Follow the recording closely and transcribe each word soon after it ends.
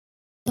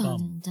Dice.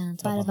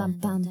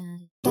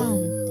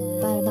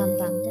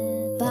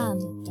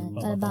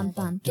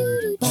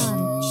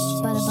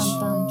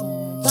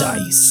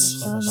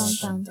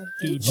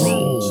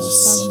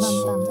 Rolls.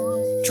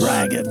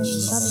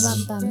 Dragons.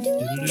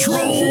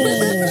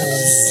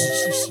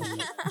 Trolls.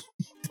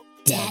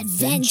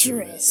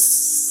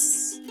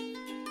 Dadventurous.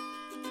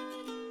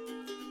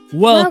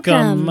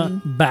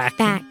 Welcome back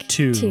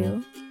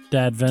to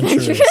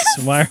Dadventurous.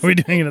 Why are we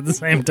doing it at the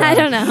same time? I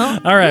don't know.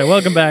 All right,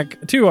 welcome back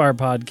to our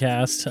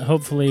podcast.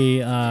 Hopefully,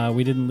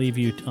 we didn't leave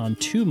you on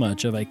too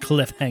much of a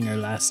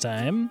cliffhanger last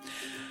time.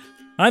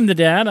 I'm the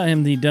dad. I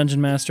am the dungeon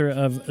master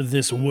of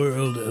this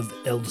world of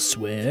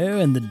elsewhere,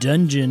 and the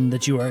dungeon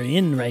that you are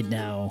in right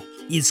now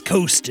is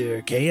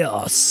Coaster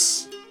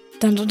Chaos.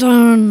 Dun dun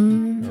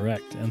dun.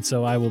 Correct. And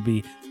so I will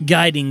be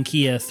guiding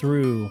Kea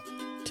through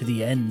to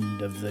the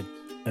end of the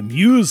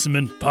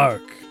amusement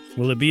park.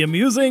 Will it be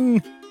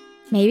amusing?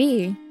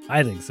 Maybe.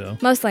 I think so.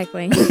 Most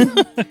likely.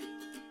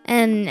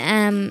 And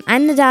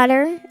I'm the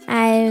daughter.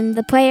 I'm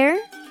the player.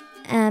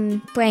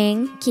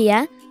 Playing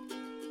Kea,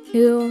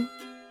 who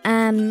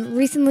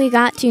recently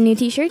got 2 new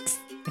t-shirts.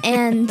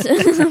 And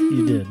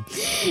You did.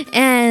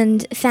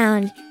 And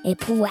found a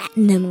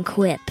platinum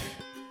quip.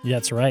 Yeah,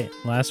 that's right.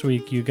 Last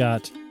week you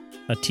got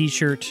a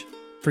t-shirt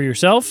for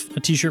yourself, a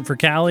t-shirt for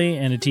Callie,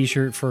 and a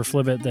t-shirt for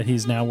Flibbit that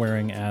he's now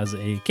wearing as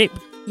a cape.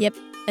 Yep,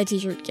 a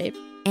t-shirt cape.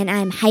 And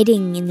I'm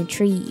hiding in the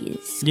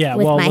trees. Yeah,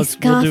 with well, my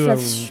scarf we'll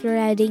of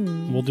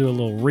shredding. We'll do a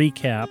little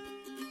recap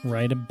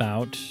right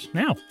about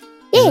now.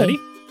 Yeah. Ready?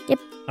 Yep.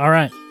 All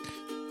right.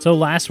 So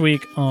last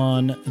week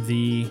on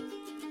the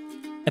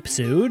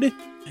episode,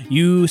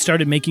 you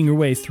started making your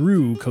way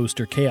through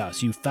Coaster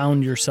Chaos. You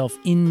found yourself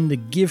in the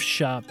gift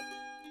shop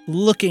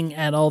looking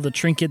at all the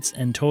trinkets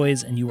and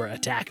toys, and you were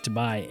attacked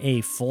by a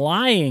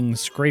flying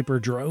scraper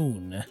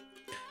drone.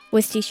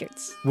 With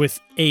t-shirts.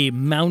 With a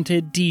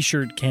mounted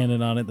t-shirt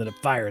cannon on it that it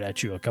fired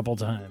at you a couple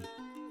times.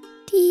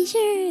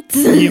 T-shirts.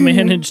 You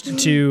managed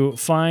to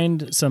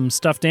find some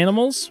stuffed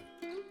animals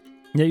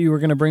that you were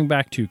going to bring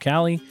back to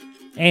Callie,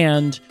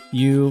 and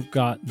you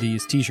got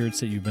these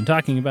t-shirts that you've been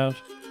talking about.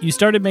 You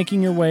started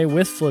making your way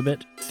with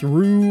Flibbit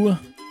through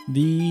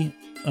the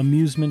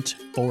amusement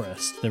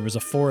forest. There was a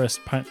forest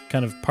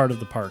kind of part of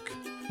the park.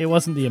 It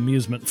wasn't the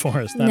amusement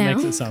forest. That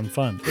makes it sound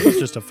fun. It was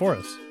just a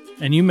forest.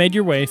 And you made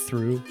your way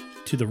through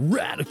to the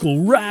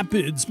Radical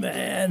Rapids,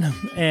 man.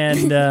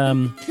 And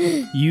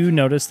you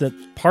noticed that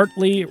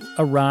partly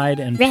a ride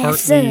and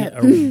partly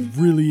a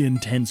really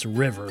intense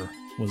river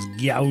was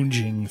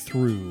gouging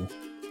through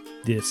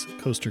this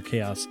Coaster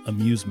Chaos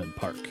amusement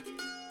park.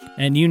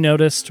 And you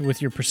noticed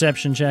with your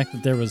perception check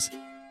that there was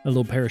a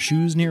little pair of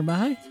shoes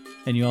nearby.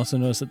 And you also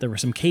noticed that there were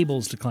some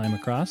cables to climb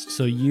across.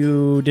 So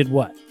you did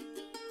what?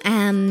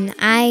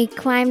 I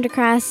climbed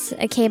across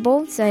a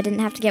cable so I didn't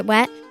have to get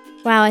wet.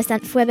 Wow, I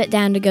sent Flibbit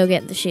down to go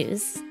get the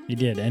shoes. You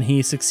did, and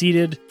he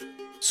succeeded,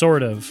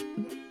 sort of.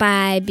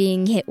 By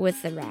being hit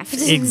with the raft.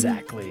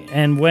 Exactly.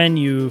 And when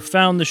you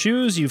found the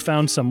shoes, you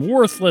found some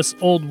worthless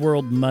old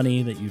world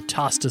money that you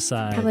tossed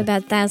aside. Probably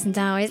about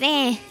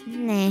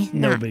 $1,000.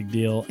 No big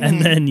deal.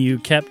 And then you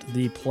kept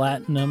the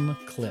platinum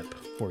clip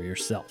for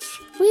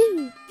yourself.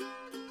 Woo!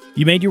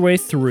 You made your way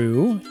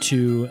through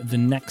to the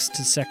next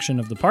section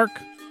of the park,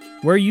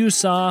 where you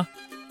saw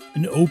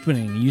an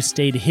opening. You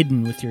stayed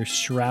hidden with your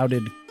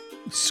shrouded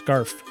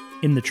scarf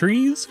in the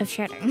trees of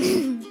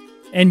shredding.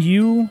 And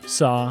you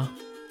saw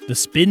the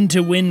spin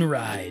to win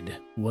ride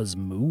was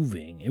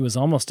moving. It was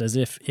almost as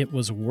if it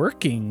was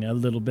working a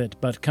little bit,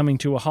 but coming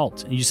to a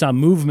halt. And you saw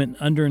movement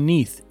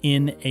underneath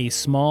in a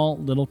small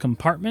little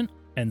compartment,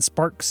 and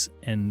sparks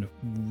and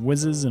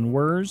whizzes and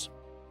whirs.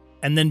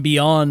 And then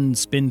beyond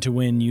spin to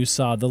win, you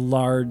saw the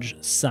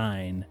large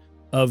sign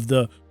of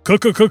the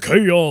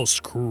Chaos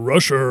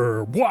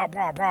Crusher. Blah,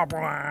 blah, blah,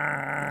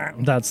 blah.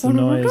 That's the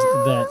noise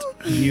that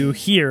you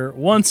hear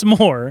once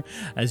more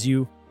as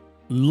you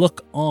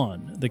look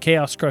on. The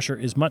Chaos Crusher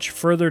is much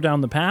further down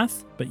the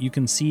path, but you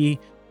can see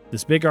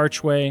this big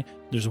archway.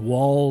 There's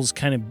walls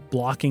kind of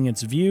blocking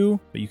its view,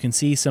 but you can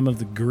see some of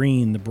the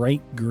green, the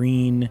bright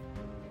green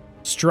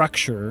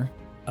structure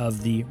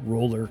of the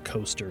roller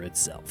coaster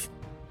itself.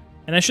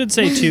 And I should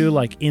say, too,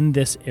 like in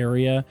this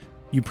area,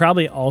 you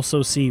probably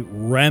also see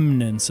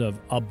remnants of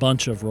a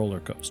bunch of roller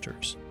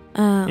coasters.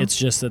 Oh. It's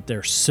just that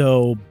they're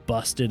so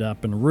busted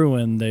up and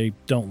ruined, they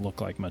don't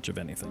look like much of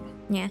anything.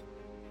 Yeah.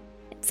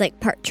 It's like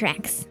part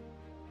tracks.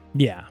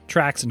 Yeah,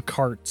 tracks and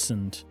carts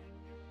and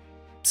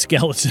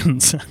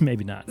skeletons.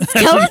 Maybe not.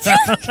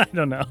 Skeletons? I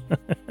don't know.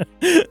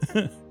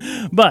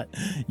 But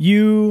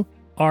you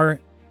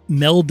are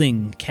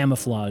melding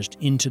camouflaged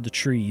into the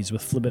trees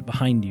with Flibbit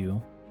behind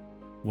you.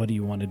 What do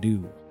you want to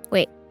do?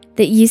 Wait.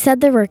 That you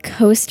said there were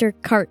coaster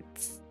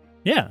carts.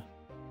 Yeah.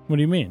 What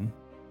do you mean?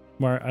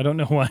 I don't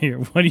know why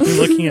what are you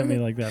looking at me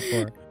like that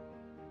for?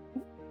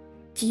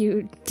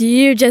 Do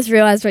you just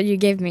realize what you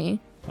gave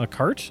me? A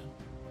cart?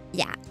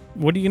 Yeah.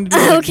 What are you going to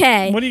do?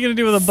 Okay. What are you going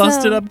to do with a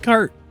busted up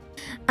cart?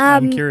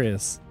 I'm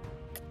curious.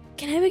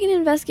 Can I make an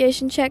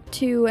investigation check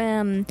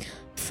to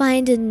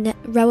find a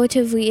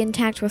relatively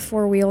intact with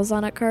 4 wheels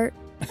on a cart?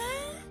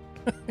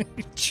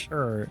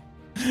 Sure.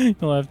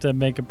 You'll have to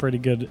make a pretty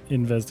good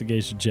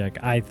investigation check,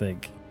 I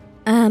think.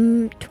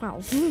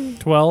 12.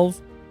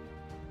 12.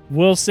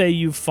 We'll say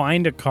you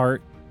find a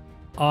cart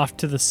off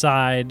to the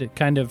side,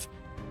 kind of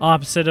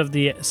opposite of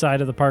the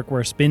side of the park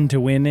where Spin to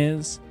Win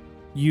is.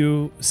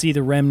 You see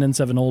the remnants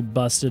of an old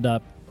busted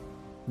up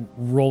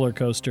roller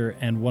coaster,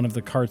 and one of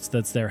the carts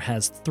that's there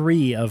has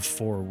 3 of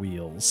 4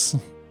 wheels.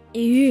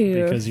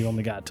 Ew. Because you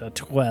only got to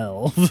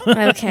 12.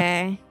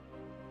 Okay.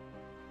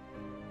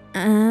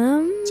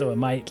 So it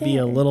might be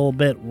a little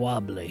bit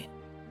wobbly.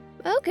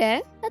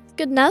 Okay, that's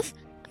good enough.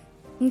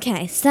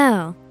 Okay,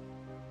 so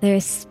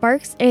there's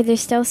sparks. Are there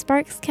still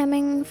sparks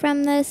coming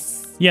from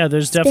this? Yeah,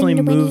 there's definitely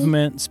Spin to Winnie?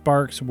 movement,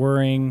 sparks,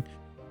 whirring.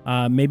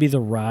 Maybe the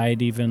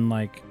ride even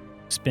like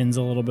spins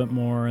a little bit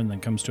more and then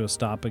comes to a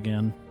stop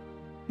again.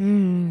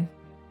 I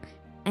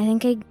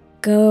think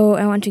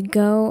I want to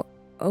go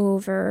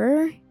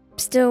over.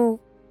 Still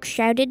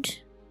shrouded,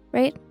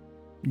 right?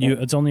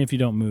 It's only if you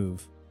don't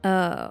move.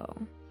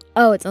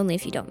 Oh, it's only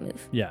if you don't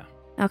move. Yeah.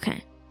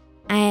 Okay.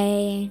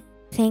 I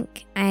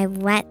think I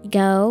let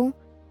go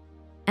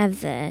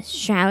of the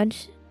shroud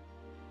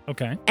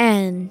Okay.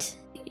 and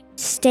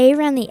stay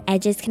around the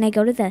edges. Can I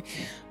go to the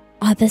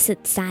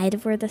opposite side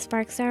of where the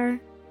sparks are?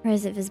 Or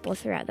is it visible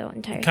throughout the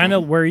entire time? Kind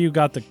of where you're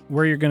going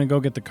to go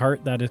get the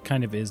cart, that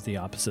is the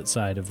opposite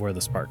side of where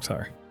the sparks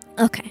are.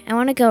 Okay, I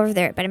want to go over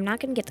there, but I'm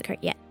not going to get the cart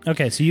yet.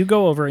 Okay, so you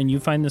go over and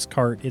you find this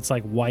cart. It's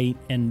like white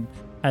and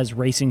has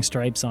racing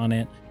stripes on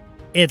it.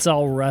 It's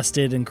all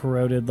rusted and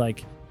corroded.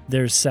 Like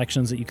there's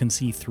sections that you can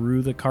see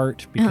through the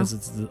cart because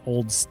it's the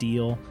old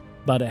steel,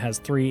 but it has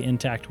 3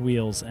 intact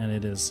wheels, and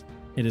it is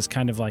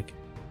kind of like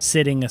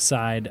sitting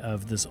aside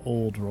of this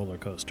old roller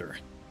coaster.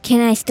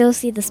 Can I still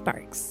see the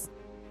sparks?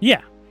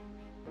 Yeah.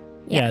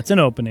 Yeah. Yeah, it's an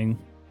opening.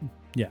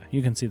 Yeah,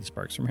 you can see the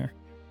sparks from here.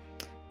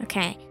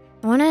 Okay,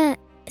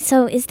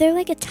 so is there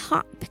like a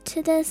top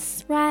to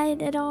this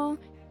ride at all?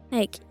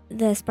 Like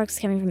the sparks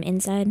coming from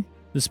inside?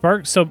 The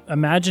sparks, so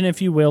imagine,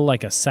 if you will,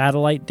 like a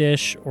satellite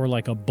dish or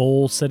like a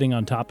bowl sitting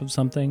on top of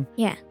something.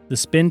 Yeah. The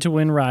Spin to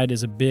Win ride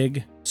is a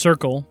big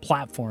circle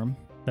platform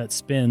that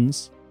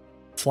spins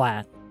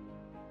flat,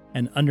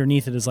 and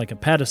underneath it is like a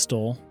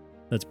pedestal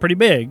that's pretty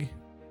big.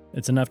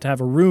 It's enough to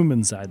have a room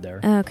inside there.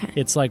 Okay.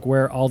 It's like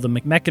where all the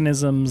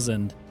mechanisms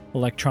and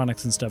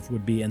electronics and stuff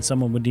would be, and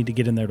someone would need to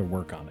get in there to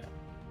work on it.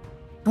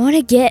 I want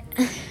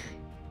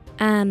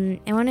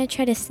to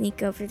try to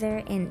sneak over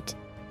there and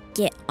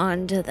get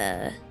onto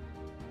the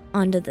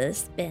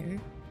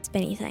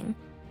spinny thing.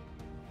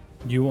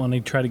 You want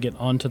to try to get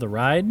onto the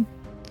ride?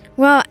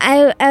 Well,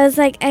 I was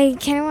like, I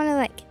kind of want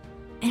to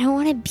I don't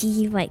want to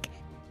be like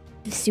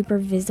super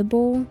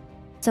visible.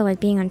 So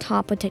like being on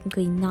top would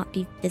technically not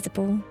be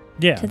visible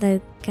Yeah. to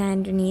the guy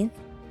underneath.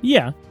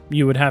 Yeah.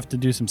 You would have to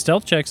do some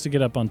stealth checks to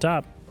get up on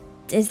top.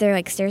 Is there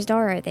like stairs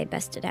door, or are they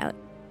busted out?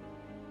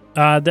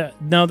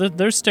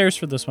 There's stairs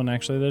for this one,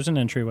 actually. There's an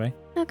entryway.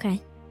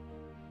 Okay.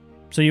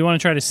 So you want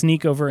to try to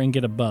sneak over and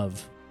get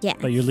above. Yeah.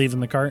 But you're leaving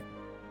the cart?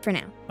 For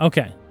now.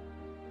 Okay.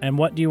 And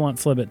what do you want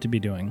Flibbit to be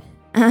doing?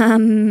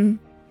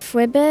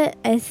 Flibbit,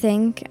 I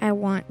think I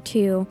want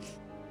to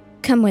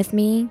come with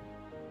me,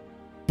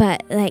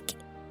 but like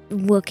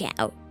look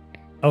out.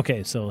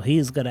 Okay, so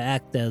he's going to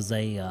act as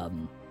a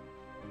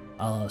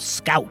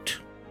scout.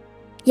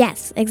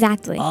 Yes,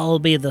 exactly. I'll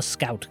be the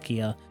scout,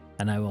 Kea,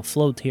 and I will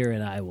float here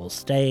and I will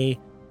stay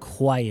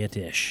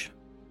quietish.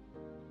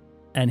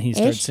 And he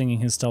starts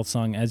singing his stealth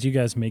song as you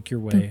guys make your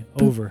way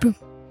over.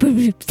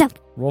 Stealth.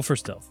 Roll for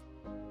stealth.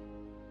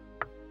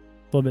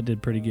 Flibbit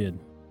did pretty good.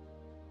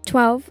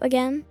 12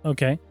 again.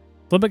 Okay.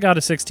 Flibbit got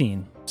a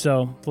 16,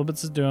 so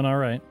Flibbit's is doing all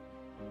right.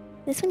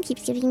 This one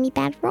keeps giving me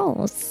bad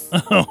rolls.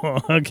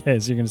 Oh, okay,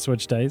 so you're going to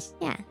switch dice?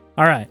 Yeah.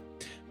 All right.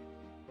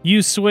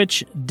 You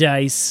switch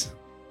dice,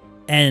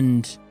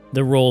 and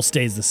the roll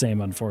stays the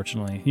same,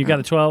 unfortunately. You got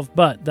a 12,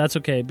 but that's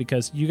okay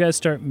because you guys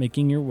start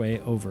making your way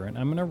over, and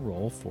I'm going to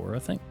roll for a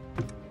thing.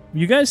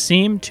 You guys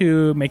seem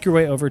to make your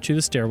way over to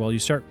the stairwell. You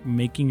start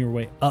making your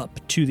way up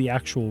to the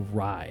actual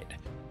ride.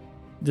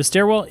 The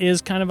stairwell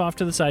is kind of off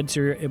to the side, so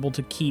you're able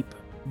to keep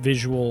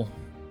visual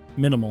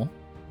minimal.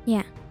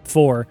 Yeah.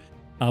 For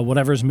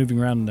whatever's moving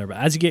around in there. But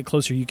as you get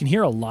closer, you can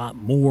hear a lot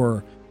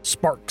more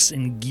sparks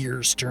and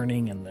gears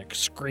turning and the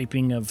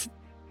scraping of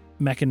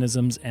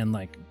mechanisms and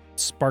like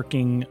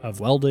sparking of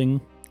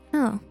welding.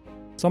 Oh.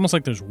 It's almost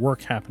like there's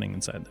work happening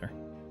inside there.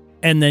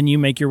 And then you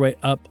make your way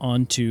up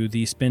onto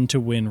the Spin to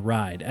Win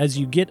ride. As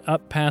you get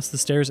up past the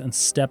stairs and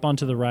step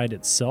onto the ride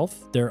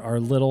itself, there are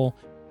little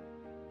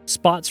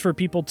spots for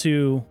people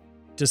to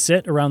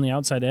sit around the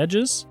outside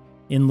edges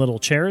in little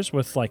chairs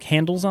with like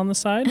handles on the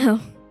side.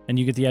 Oh. And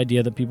you get the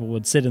idea that people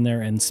would sit in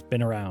there and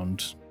spin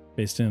around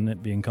based on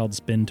it being called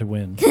Spin to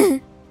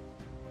Win.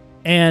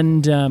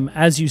 And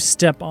as you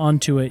step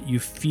onto it, you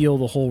feel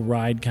the whole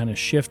ride kind of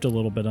shift a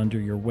little bit under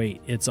your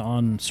weight. It's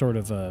on sort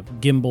of a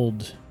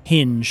gimbaled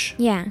hinge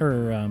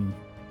or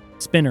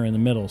spinner in the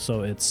middle,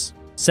 so it's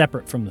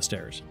separate from the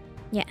stairs.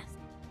 Yeah.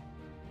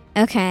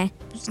 Okay.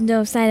 There's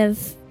no sign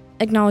of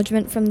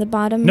acknowledgement from the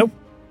bottom? Nope.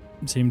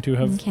 seem to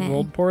have Okay.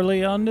 rolled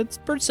poorly on its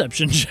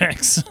perception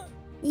checks.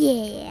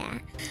 Yeah.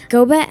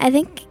 Go back. I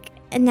think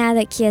now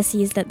that Kea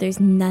sees that there's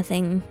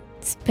nothing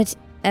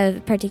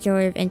of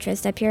particular of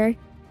interest up here,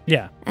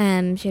 Yeah.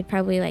 she would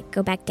probably like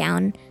go back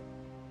down,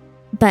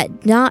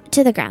 but not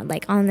to the ground,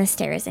 like on the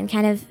stairs, and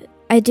kind of.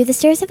 Do the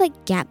stairs have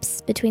like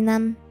gaps between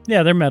them?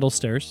 Yeah, they're metal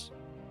stairs.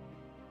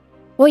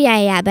 Well,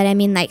 yeah, but I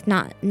mean like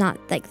not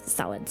like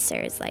solid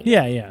stairs, like.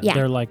 Yeah. Yeah.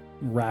 They're like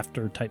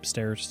rafter type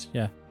stairs.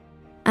 Yeah.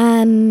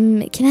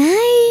 Can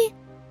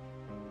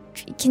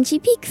she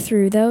peek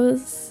through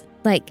those?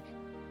 Like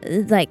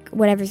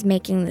whatever's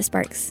making the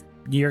sparks.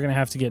 You're going to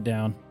have to get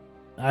down.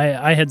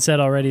 I had said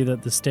already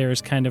that the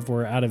stairs kind of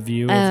were out of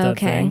view of that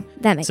thing.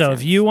 That makes sense. So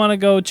if you want to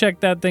go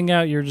check that thing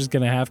out, you're just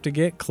going to have to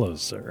get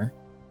closer.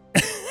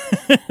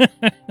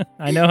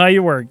 I know how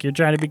you work. You're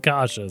trying to be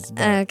cautious.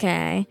 But.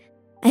 Okay.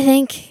 I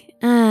think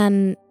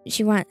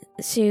she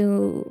wants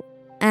to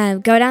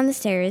go down the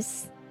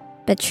stairs,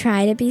 but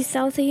try to be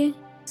stealthy.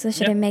 So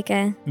should I make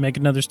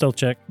another stealth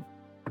check?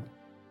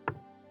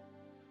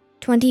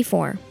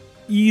 24.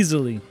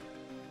 Easily.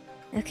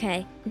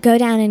 Okay. Go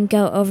down and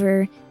go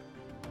over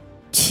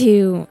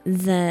to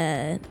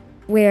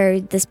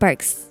where the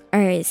sparks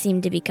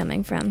seem to be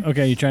coming from.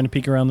 Okay, you trying to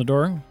peek around the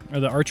door or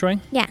the archway?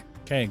 Yeah.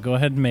 Okay, go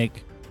ahead and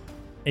make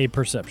a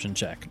perception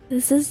check.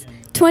 This is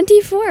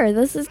 24.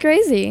 This is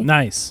crazy.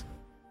 Nice.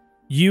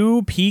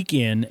 You peek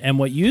in, and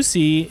what you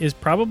see is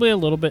probably a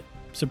little bit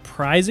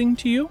surprising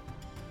to you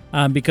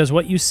because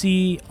what you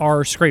see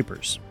are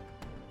scrapers.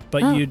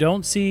 But you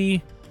don't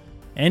see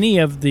any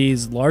of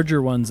these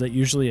larger ones that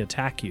usually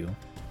attack you.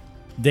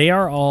 They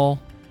are all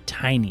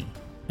tiny,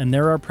 and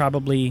there are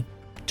probably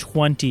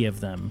 20 of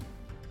them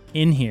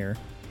in here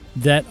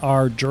that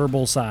are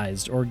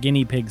gerbil-sized or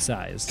guinea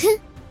pig-sized.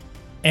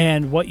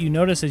 And what you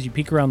notice as you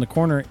peek around the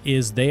corner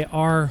is they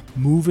are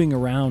moving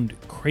around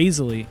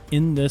crazily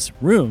in this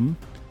room,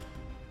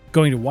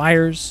 going to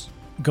wires,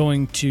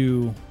 going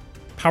to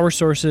power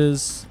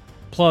sources,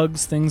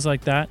 plugs, things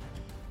like that.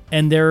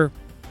 And they're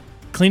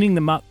cleaning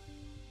them up.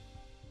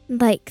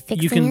 Like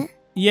fixing it?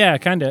 Yeah,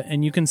 kind of.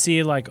 And you can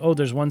see like, oh,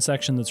 there's one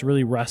section that's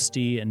really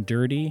rusty and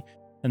dirty.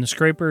 And the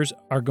scrapers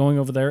are going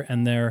over there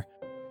and they're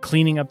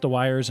cleaning up the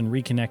wires and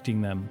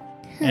reconnecting them.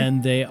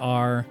 And they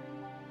are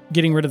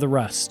getting rid of the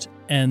rust.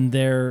 And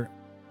they're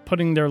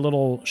putting their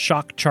little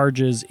shock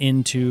charges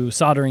into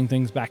soldering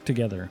things back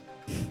together.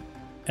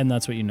 And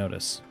that's what you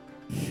notice.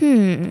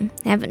 They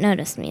haven't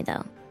noticed me,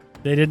 though.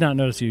 They did not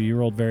notice you. You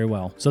rolled very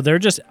well. So they're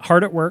just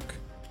hard at work.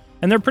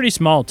 And they're pretty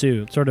small,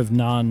 too. Sort of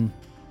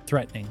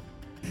non-threatening.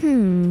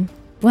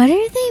 What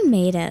are they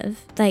made of?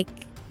 Like...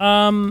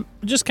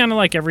 just kind of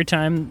like every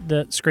time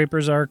that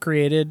scrapers are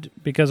created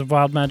because of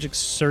wild magic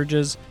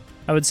surges,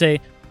 I would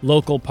say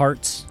local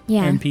parts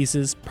and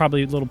pieces,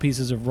 probably little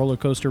pieces of roller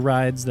coaster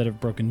rides that have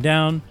broken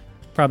down.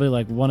 Probably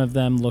like one of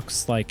them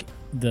looks like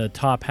the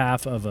top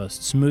half of a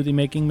smoothie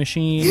making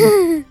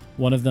machine.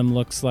 One of them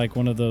looks like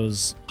one of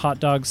those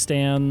hot dog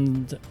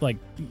stand, like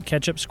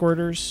ketchup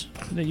squirters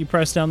that you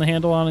press down the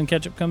handle on and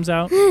ketchup comes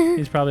out.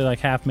 He's probably like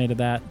half made of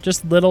that.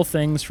 Just little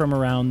things from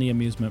around the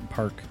amusement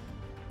park.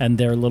 And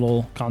they're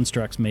little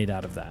constructs made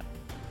out of that.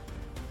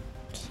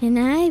 Can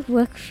I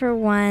look for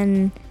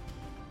one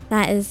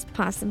that is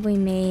possibly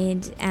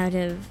made out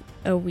of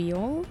a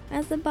wheel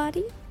as a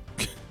body?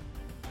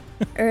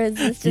 Or is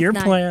this just Your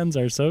plans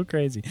are so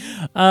crazy.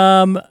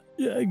 Go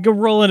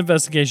roll an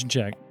investigation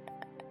check.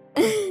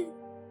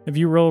 If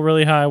you roll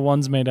really high,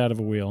 one's made out of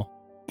a wheel.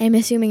 I'm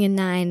assuming a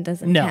 9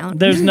 doesn't count. No,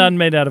 there's none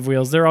made out of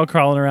wheels. They're all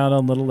crawling around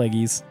on little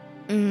leggies.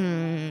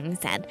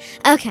 Sad.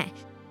 Okay.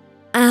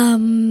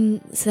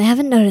 So they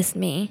haven't noticed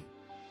me.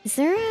 Is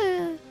there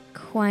a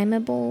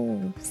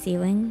climbable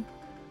ceiling?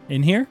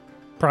 In here?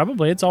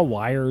 Probably. It's all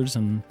wires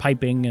and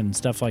piping and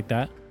stuff like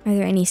that. Are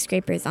there any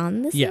scrapers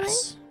on the ceiling?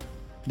 Yes.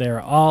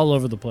 They're all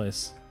over the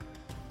place.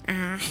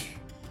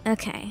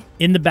 Okay.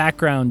 In the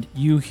background,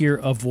 you hear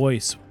a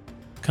voice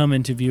come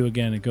into view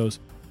again. It goes,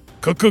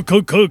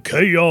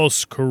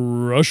 Chaos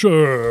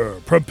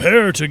Crusher,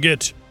 prepare to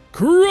get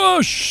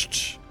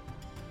crushed.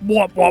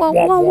 Wah, wah,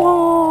 wah,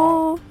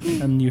 wah.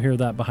 And you hear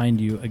that behind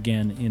you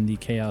again in the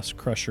Chaos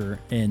Crusher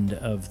end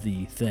of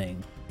the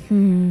thing.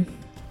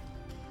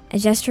 I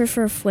gesture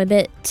for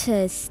Flibbit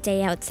to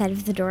stay outside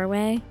of the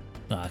doorway.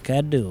 Like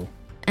I do.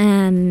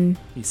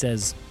 He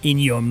says, in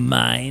your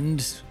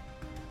mind.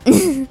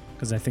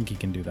 Because I think he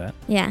can do that.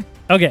 Yeah.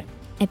 Okay.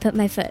 I put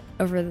my foot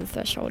over the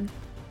threshold.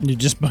 You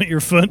just put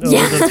your foot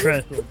over the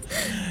threshold.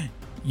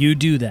 You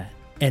do that,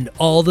 and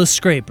all the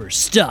scrapers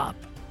stop,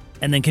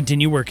 and then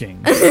continue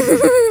working.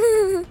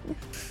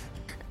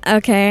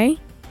 Okay.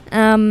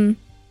 I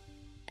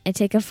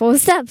take a full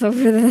step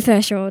over the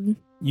threshold.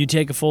 You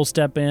take a full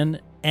step in,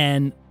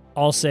 and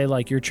I'll say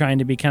like you're trying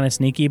to be kind of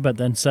sneaky, but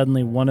then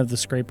suddenly one of the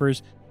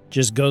scrapers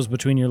just goes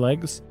between your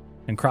legs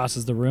and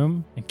crosses the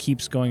room and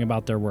keeps going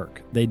about their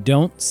work. They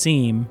don't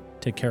seem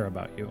to care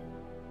about you.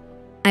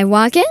 I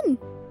walk in.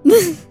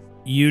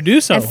 You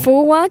do so. I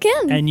full walk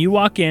in. And you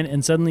walk in,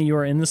 and suddenly you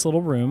are in this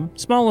little room,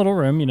 small little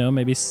room,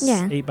 maybe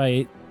 8 by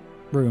 8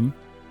 room.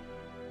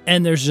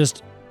 And there's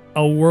just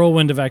a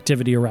whirlwind of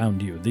activity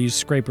around you. These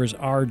scrapers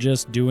are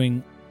just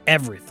doing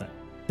everything.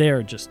 They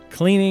are just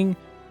cleaning,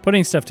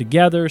 putting stuff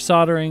together,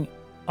 soldering,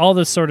 all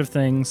this sort of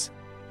things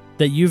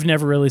that you've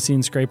never really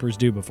seen scrapers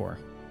do before.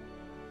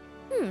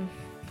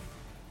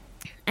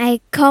 I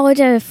call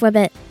to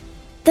Flibbit.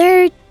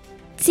 They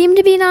seem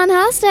to be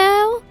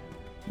non-hostile,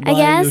 I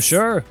guess. Are you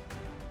sure?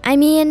 I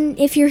mean,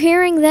 if you're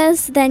hearing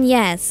this, then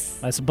yes.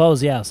 I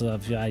suppose, yeah. So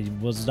if I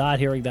was not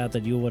hearing that,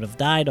 then you would have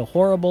died a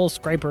horrible,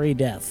 scrapery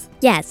death.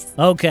 Yes.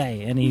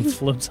 Okay, and he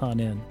floats on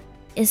in.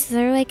 Is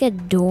there like a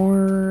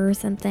door or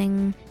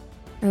something?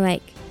 Or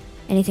like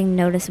anything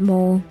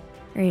noticeable?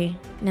 Or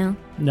no?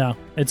 No,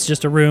 it's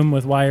just a room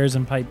with wires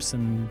and pipes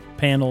and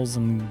panels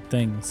and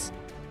things.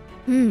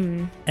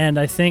 And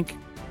I think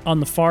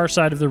on the far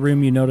side of the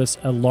room, you notice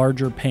a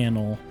larger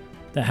panel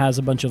that has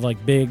a bunch of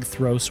like big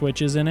throw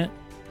switches in it.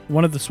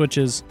 One of the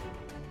switches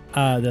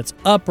that's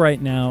up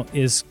right now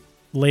is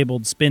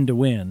labeled spin to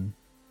win,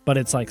 but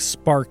it's like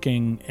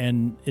sparking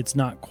and it's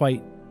not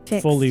quite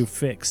fully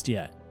fixed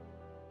yet.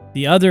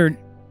 The other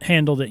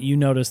handle that you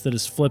notice that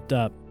is flipped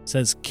up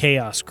says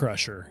Chaos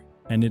Crusher,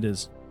 and it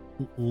is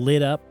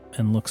lit up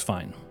and looks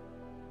fine.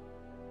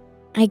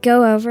 I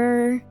go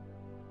over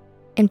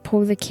and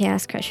pull the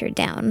Chaos Crusher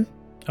down.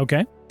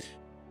 Okay.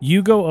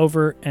 You go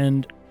over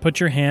and put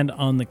your hand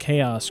on the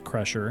Chaos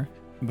Crusher.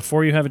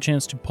 Before you have a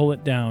chance to pull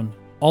it down,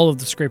 all of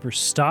the scrapers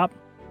stop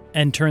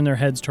and turn their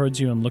heads towards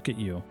you and look at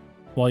you.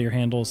 While your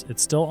handle's,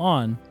 it's still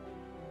on.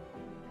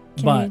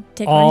 Can but you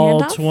take my all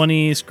hand off?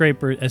 20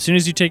 scrapers, as soon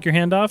as you take your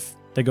hand off,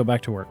 they go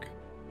back to work.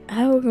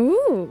 Oh,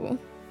 ooh.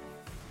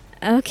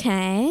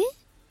 Okay.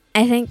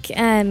 I think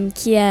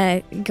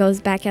Kea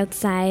goes back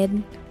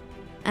outside,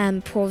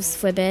 pulls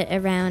Flibbit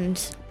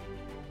around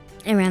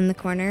the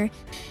corner,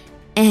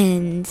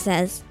 and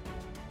says,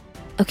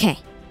 "Okay,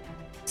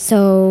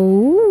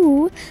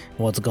 so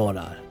What's going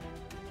on?"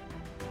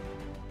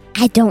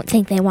 I don't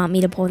think they want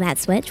me to pull that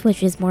switch,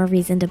 which is more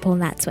reason to pull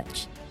that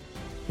switch."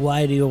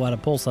 Why do you want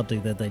to pull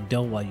something that they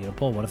don't want you to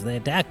pull? What if they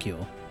attack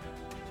you?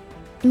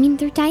 I mean,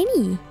 they're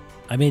tiny.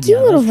 I mean, Cute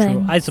yeah, little that's true.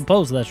 things. I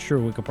suppose that's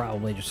true. We could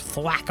probably just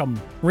thwack them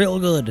real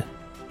good.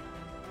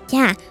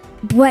 Yeah.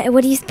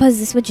 What do you suppose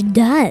the switch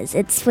does?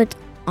 It's flipped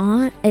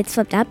on. It's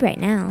flipped up right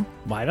now.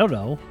 I don't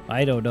know.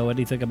 I don't know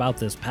anything about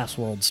this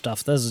Passworld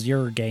stuff. This is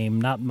your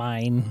game, not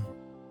mine.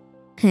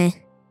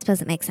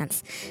 Suppose it makes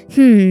sense.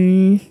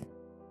 Is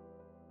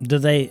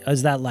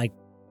that like,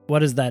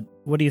 what is that?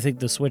 What do you think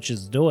the switch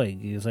is doing?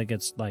 You think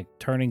it's like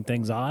turning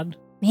things on?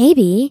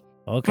 Maybe.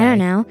 Okay. I don't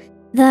know.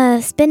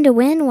 The spin to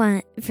win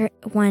one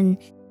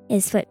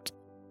is flipped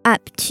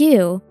up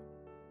too,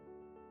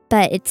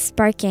 but it's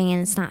sparking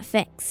and it's not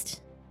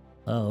fixed.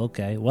 Oh,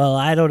 okay. Well,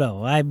 I don't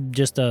know. I'm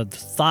just a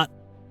thought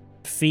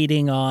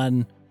feeding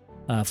on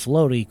a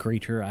floaty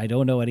creature. I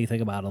don't know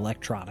anything about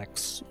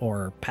electronics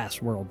or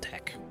Passworld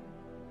tech.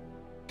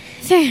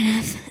 Fair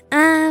enough.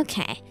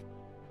 Okay.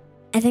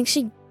 I think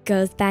she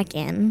goes back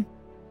in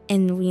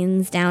and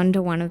leans down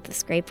to one of the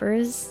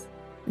scrapers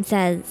and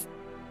says,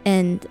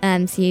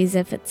 sees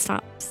if it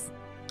stops.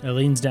 It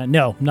leans down.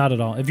 No, not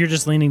at all. If you're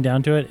just leaning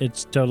down to it,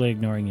 it's totally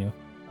ignoring you.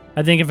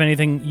 I think if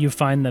anything, you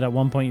find that at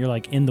one point you're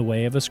like in the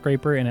way of a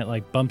scraper and it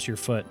like bumps your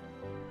foot.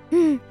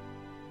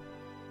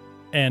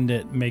 And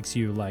it makes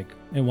you like,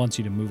 it wants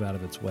you to move out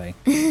of its way.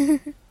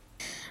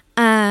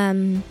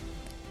 I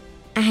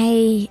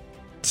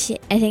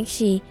think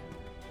she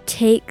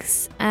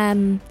takes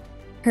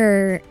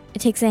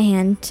takes a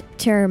hand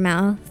to her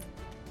mouth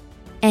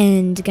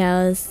and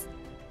goes,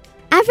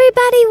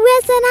 "Everybody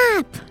listen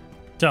up!"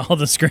 To all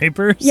the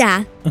scrapers?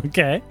 Yeah.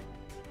 Okay.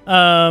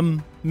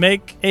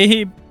 Make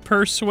a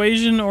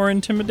persuasion or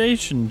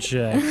intimidation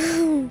check.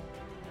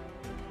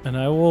 And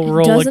I will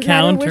roll a Doesn't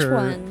matter which counter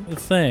one.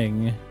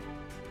 thing.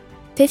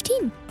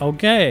 15.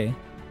 Okay.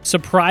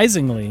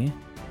 Surprisingly,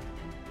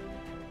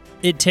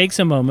 it takes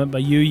a moment,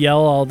 but you yell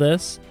all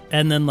this,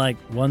 and then like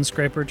one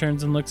scraper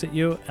turns and looks at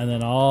you, and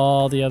then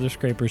all the other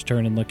scrapers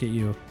turn and look at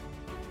you.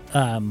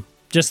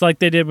 Just like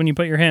they did when you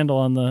put your hand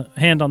on the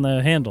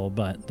handle,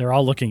 but they're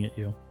all looking at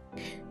you.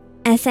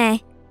 I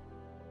say,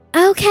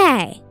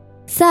 "Okay,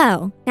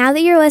 so now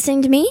that you're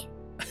listening to me,"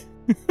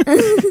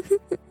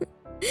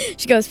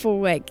 she goes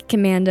full like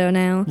commando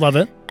now. Love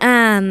it.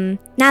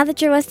 Now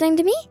that you're listening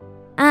to me,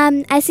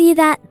 I see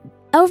that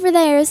over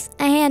there's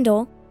a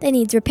handle that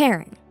needs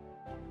repairing.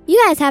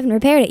 You guys haven't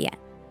repaired it yet.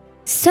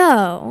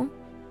 So,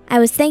 I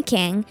was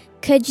thinking,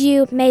 could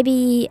you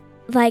maybe,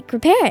 like,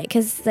 repair it?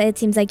 Because it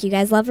seems like you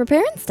guys love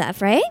repairing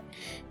stuff, right?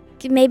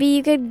 Maybe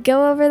you could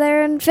go over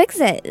there and fix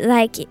it.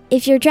 Like,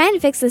 if you're trying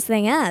to fix this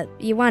thing up,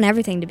 you want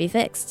everything to be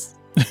fixed.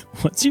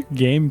 What's your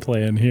game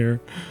plan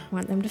here?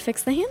 Want them to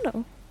fix the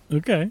handle.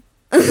 Okay.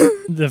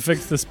 To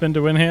fix the spin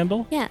to win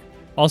handle? Yeah.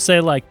 I'll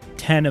say like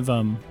 10 of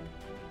them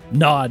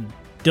nod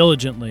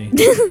diligently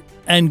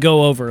and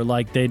go over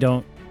like they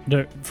don't.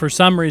 For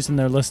some reason,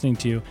 they're listening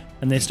to you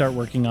and they start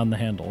working on the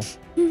handle.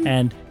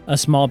 And a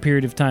small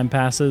period of time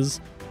passes.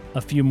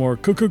 A few more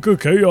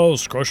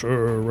Chaos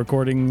Crusher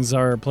recordings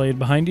are played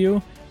behind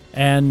you.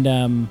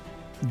 And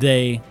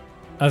they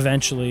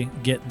eventually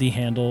get the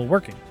handle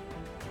working.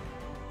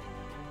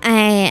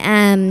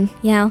 I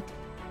yell,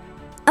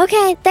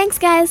 okay, thanks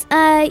guys.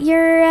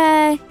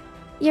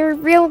 You're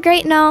real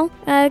great and all.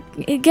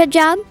 Good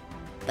job.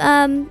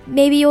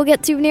 Maybe you'll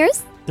get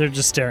souvenirs. They're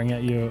just staring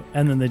at you,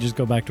 and then they just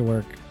go back to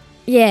work.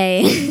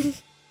 Yay.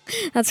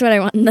 That's what I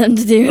want them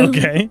to do.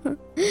 Okay.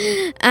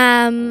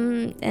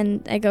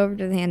 And I go over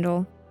to the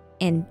handle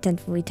and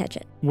tentatively touch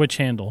it. Which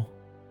handle?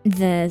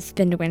 The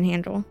spin to win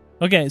handle.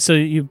 Okay, so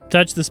you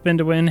touch the spin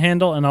to win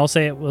handle, and I'll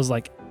say it was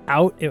like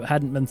out. It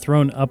hadn't been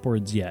thrown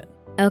upwards yet.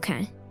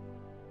 Okay.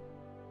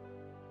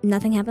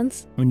 Nothing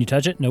happens? When you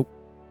touch it, nope.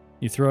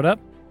 You throw it up?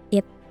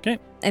 Yep. Okay.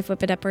 I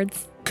flip it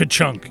upwards.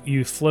 Ka-chunk.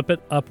 You flip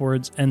it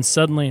upwards, and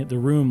suddenly the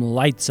room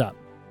lights up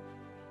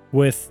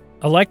with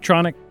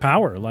electronic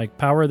power, like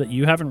power that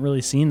you haven't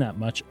really seen that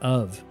much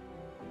of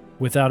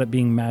without it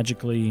being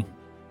magically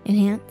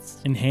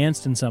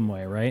enhanced in some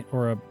way, right?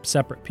 Or a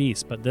separate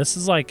piece. But this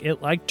is like,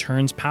 it like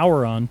turns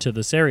power on to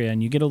this area,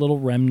 and you get a little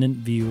remnant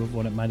view of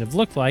what it might have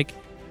looked like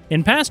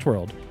in Past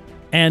World.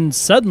 And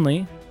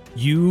suddenly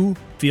you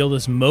feel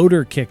this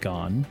motor kick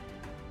on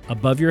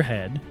above your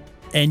head,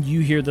 and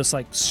you hear this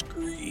like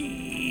scrape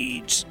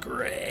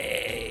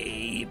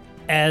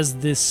as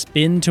this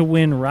spin to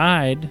win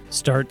ride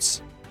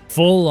starts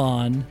full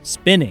on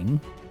spinning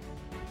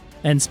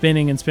and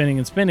spinning and spinning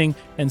and spinning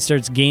and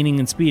starts gaining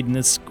in speed. And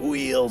it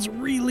squeals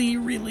really,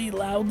 really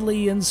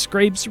loudly and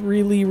scrapes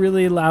really,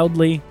 really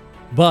loudly.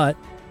 But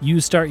you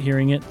start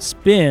hearing it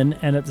spin,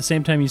 and at the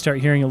same time you start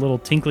hearing a little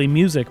tinkly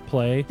music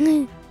play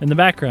in the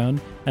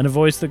background and a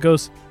voice that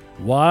goes,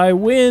 "Why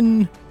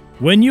win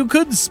when you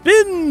could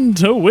spin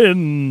to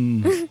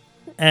win?"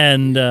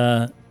 And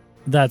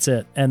that's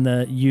it. And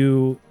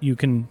you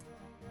can,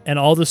 and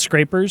all the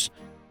scrapers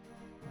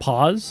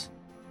pause,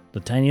 the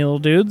tiny little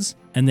dudes,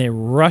 and they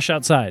rush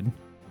outside,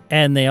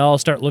 and they all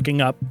start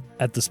looking up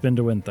at the spin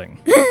to win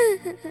thing.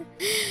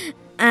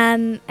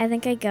 I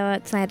think I go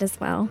outside as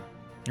well.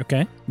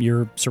 Okay.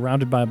 You're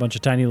surrounded by a bunch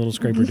of tiny little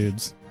scraper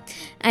dudes.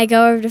 I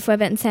go over to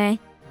Flibbit and say,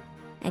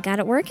 I got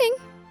it working.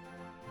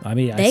 I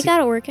mean, they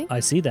got it working.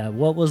 I see that.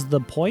 What was the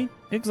point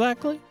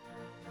exactly?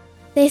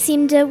 They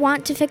seem to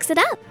want to fix it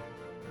up.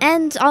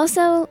 And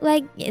also,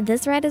 like,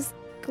 this ride is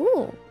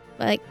cool.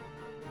 Like,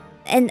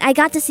 and I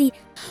got to see,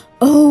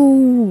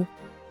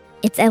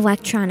 it's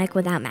electronic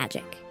without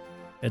magic.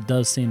 It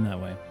does seem that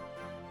way.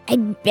 I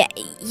bet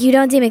you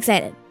don't seem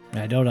excited.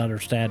 I don't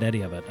understand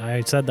any of it.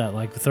 I said that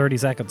like 30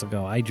 seconds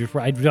ago. I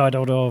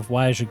don't know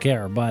why I should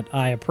care, but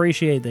I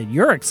appreciate that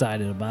you're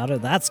excited about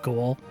it. That's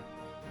cool.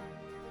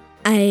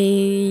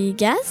 I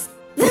guess.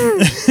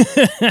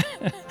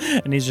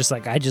 And he's just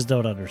like, I just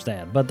don't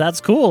understand. But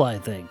that's cool, I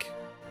think.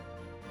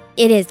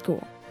 It is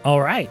cool. All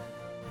right.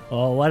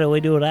 Well, what do we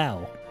do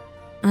now?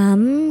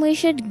 We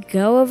should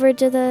go over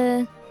to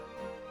the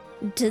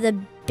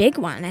big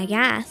one, I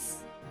guess.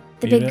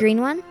 The big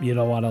green one? You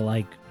don't want to,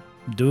 like,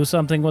 do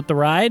something with the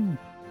ride?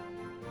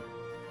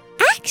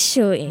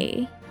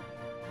 Actually,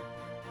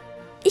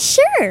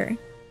 sure.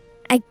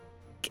 I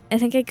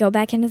think I go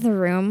back into the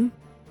room,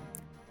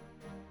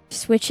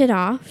 switch it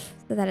off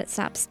so that it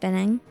stops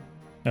spinning.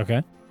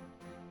 Okay.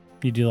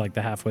 You do, like,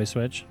 the halfway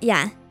switch?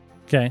 Yeah.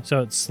 Okay,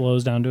 so it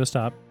slows down to a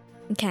stop.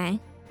 Okay.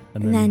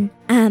 And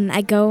then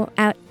I go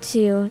out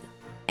to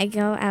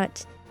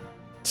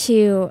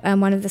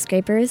one of the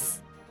scrapers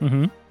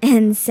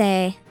and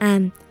say,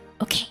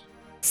 okay,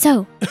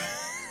 so.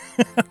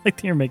 I like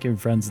that you're making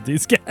friends with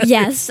these guys.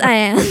 Yes, I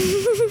am.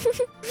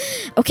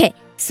 Okay,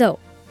 so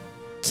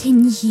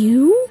can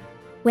you,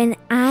 when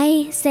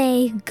I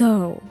say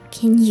go,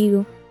 can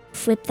you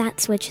flip that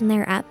switch in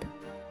there up?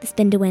 The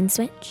spin to win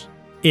switch?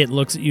 It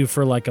looks at you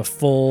for like a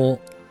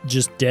full,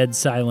 just dead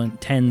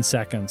silent 10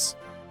 seconds.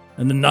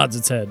 And then nods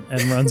its head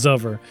and runs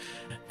over.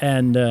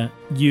 And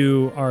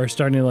you are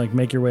starting to like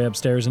make your way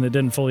upstairs, and it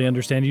didn't fully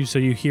understand you, so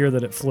you hear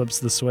that it flips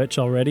the switch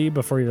already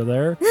before you're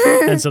there.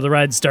 And so the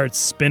ride starts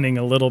spinning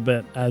a little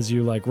bit as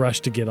you like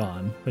rush to get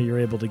on, but you're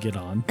able to get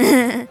on.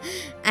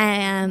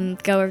 I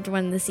go over to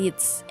one of the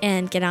seats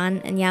and get on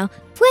and yell,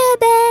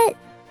 Flibbit!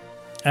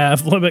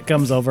 Flibbit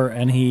comes over,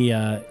 and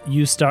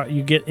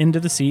you get into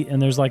the seat,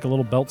 and there's like a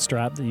little belt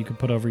strap that you can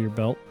put over your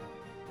belt.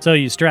 So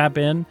you strap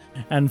in,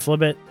 and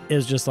Flibbit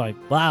is just like,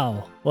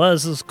 wow, well,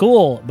 this is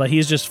cool. But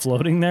he's just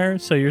floating there,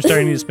 so you're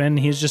starting to spin.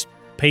 He's just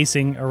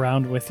pacing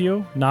around with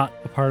you, not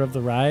a part of the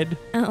ride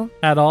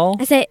at all.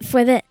 I say,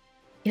 Flibbit,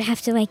 you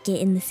have to, like,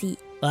 get in the seat.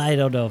 I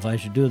don't know if I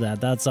should do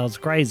that. That sounds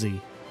crazy.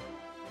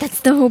 That's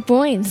the whole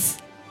point.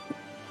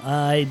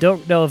 I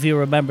don't know if you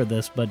remember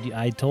this, but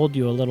I told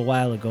you a little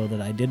while ago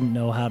that I didn't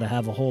know how to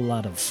have a whole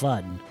lot of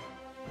fun.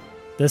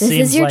 This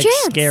seems like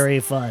chance. Scary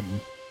fun.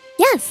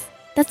 Yes.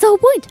 That's the whole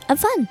point of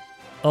fun.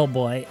 Oh,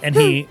 boy. And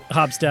he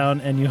hops down,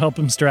 and you help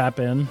him strap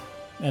in,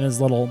 and his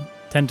little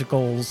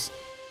tentacles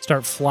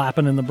start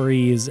flapping in the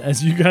breeze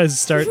as you guys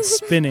start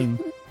spinning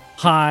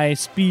high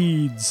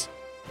speeds.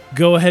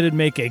 Go ahead and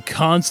make a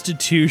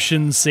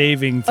Constitution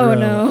saving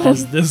throw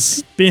as this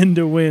spin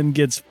to win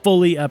gets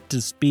fully up to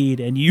speed,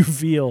 and you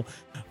feel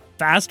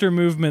faster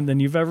movement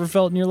than you've ever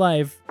felt in your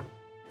life.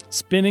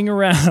 spinning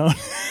around.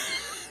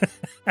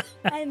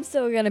 I'm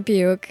so gonna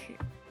puke.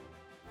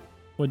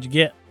 What'd you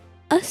get?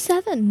 A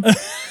 7.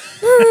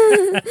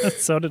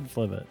 So did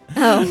Flibbit.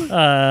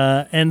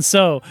 Oh. And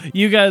so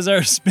you guys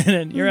are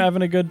spinning. You're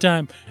having a good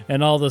time.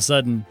 And all of a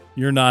sudden,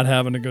 you're not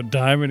having a good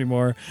time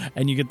anymore.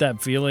 And you get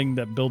that feeling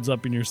that builds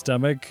up in your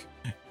stomach.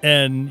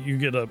 And you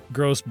get a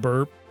gross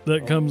burp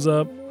that comes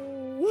up.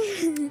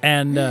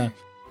 And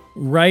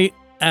right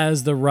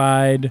as the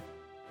ride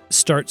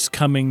starts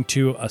coming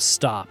to a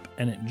stop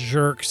and it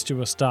jerks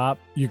to a stop,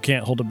 you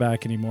can't hold it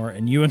back anymore.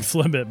 And you and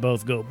Flibbit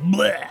both go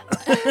bleh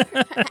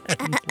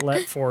and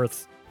let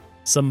forth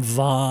some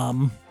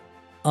vom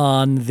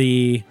on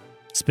the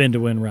spin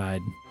to win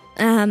ride.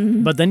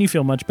 But then you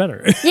feel much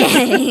better.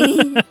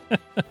 Yay.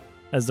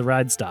 As the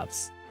ride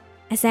stops.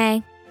 I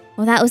say,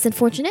 well, that was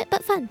unfortunate,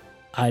 but fun.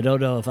 I don't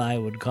know if I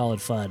would call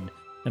it fun.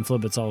 And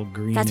Flibbit's all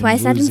green. That's why I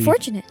said woozy.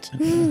 unfortunate.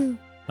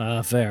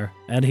 Fair.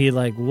 And he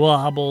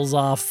wobbles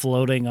off,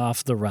 floating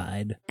off the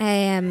ride.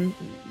 I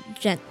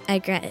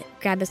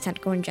grab his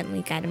tentacle and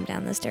gently guide him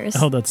down the stairs.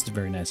 Oh, that's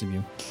very nice of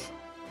you.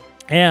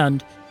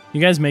 And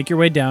you guys make your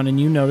way down, and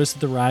you notice that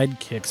the ride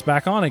kicks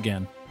back on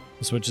again.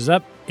 It switches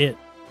up. It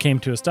came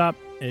to a stop.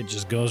 It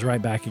just goes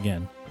right back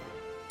again.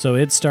 So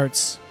it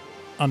starts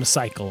on a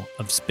cycle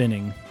of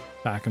spinning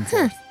back and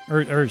forth.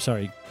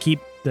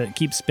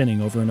 Keep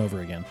spinning over and over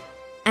again.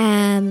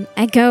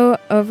 I go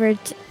over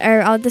to,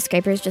 are all the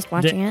scrapers just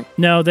watching it?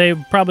 No, they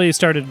probably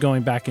started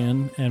going back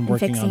in and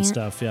working on fixing it?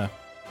 stuff, yeah.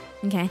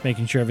 Okay.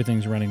 Making sure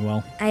everything's running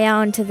well. I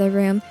yell into the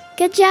room,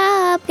 good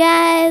job,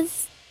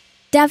 guys.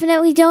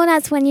 Definitely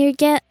donuts when you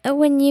get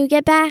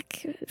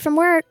back from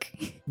work.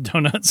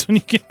 Donuts when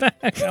you get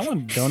back. I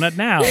want a donut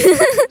now.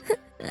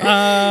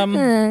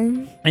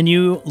 And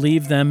you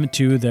leave them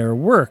to their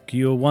work.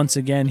 You once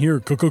again hear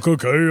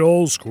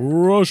Chaos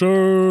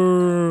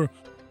Crusher.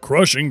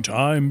 Crushing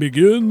time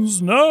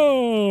begins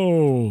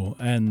now.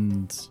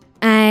 And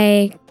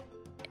I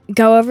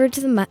go over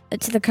to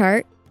the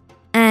cart,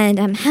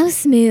 and how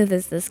smooth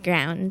is this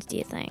ground, do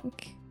you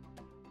think?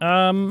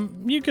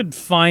 You could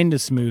find a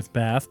smooth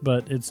path,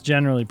 but it's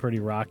generally pretty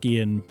rocky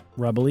and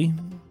rubbly.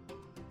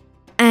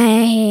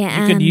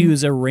 You could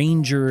use a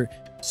ranger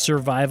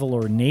survival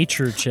or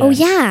nature check. Oh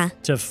yeah.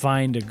 To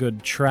find a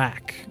good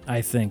track,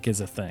 I think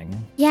is a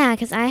thing. Yeah,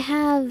 because I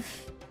have.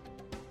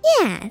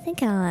 Yeah, I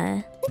think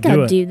I'll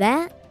do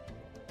that.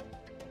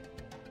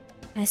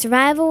 My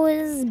survival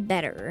is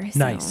better, so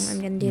nice.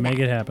 I'm gonna do that. Make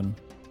it happen.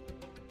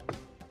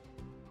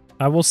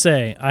 I will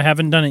say, I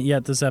haven't done it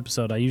yet this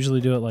episode. I usually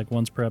do it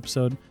once per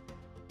episode.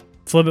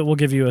 Flibbit will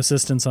give you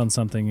assistance on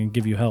something and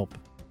give you help.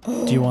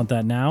 Do you want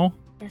that now?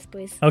 Yes,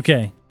 please.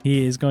 Okay.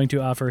 He is going to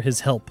offer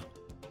his help.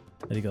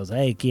 And he goes,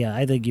 hey, Kea,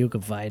 I think you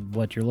can find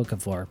what you're looking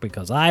for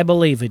because I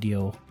believe in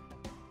you.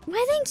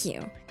 Why, thank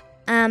you.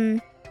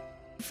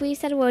 If we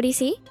said a low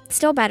DC,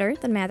 still better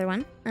than my other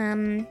one.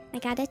 I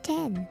got a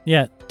 10.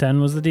 Yeah,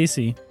 10 was the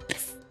DC.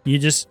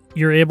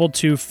 You're able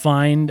to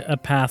find a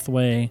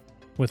pathway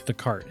with the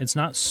cart. It's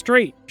not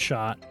straight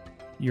shot.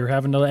 You're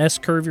having to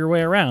S-curve your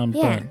way around.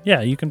 Yeah. But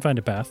yeah, you can find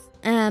a path.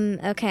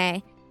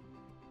 Okay.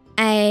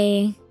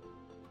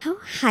 How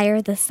high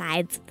are the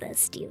sides of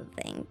this, do you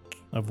think?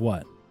 Of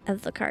what?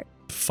 Of the cart.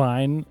 A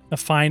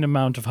fine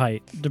amount of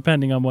height,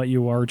 depending on what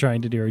you are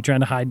trying to do. Are you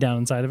trying to hide down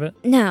inside of it?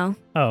 No.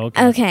 Oh,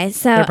 okay. Okay,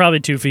 so They're probably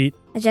 2 feet.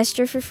 a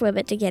gesture for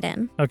Flibbit to get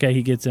in. Okay,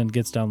 he gets in,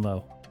 gets down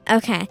low.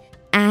 Okay.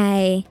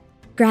 I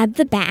grab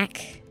the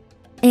back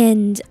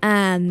and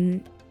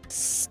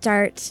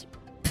start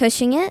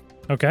pushing it.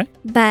 Okay.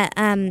 But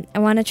I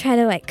want to try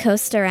to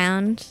coast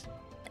around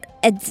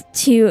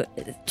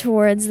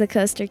towards the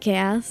coaster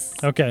chaos.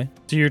 Okay.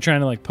 So you're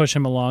trying to push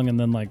him along and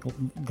then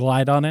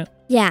glide on it?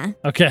 Yeah.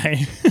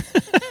 Okay.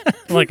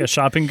 Like a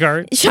shopping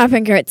cart?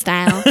 Shopping cart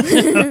style.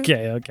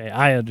 Okay.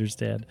 I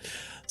understand.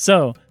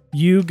 So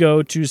you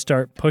go to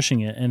start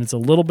pushing it, and it's a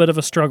little bit of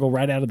a struggle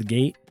right out of the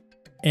gate,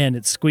 and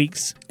it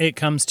squeaks. It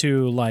comes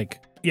to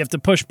you have to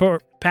push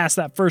past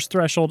that first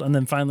threshold, and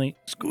then finally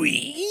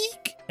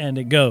squeak, and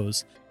it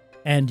goes.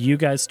 And you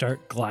guys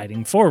start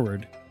gliding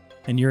forward,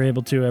 and you're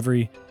able to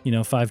every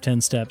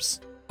 5-10 steps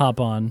hop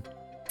on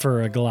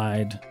for a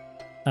glide.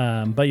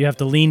 But you have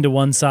to lean to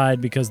one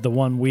side because the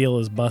one wheel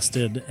is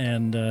busted,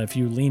 and if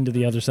you lean to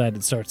the other side,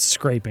 it starts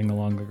scraping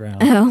along the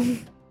ground. Oh.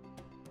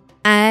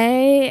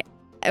 I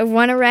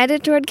want to ride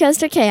it toward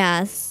Coaster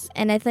Chaos,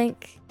 and I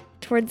think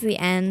towards the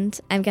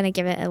end, I'm going to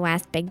give it a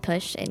last big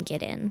push and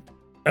get in.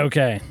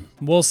 Okay.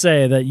 We'll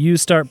say that you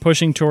start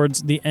pushing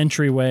towards the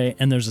entryway,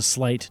 and there's a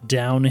slight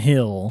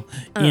downhill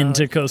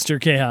into Coaster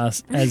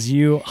Chaos as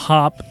you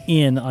hop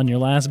in on your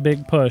last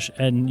big push,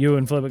 and you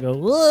and Flibbit go,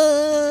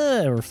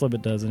 whoa, or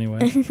Flibbit does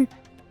anyway.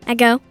 I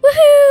go,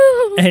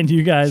 woohoo! And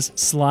you guys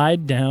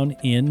slide down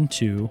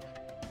into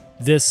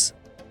this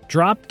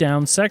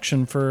drop-down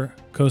section for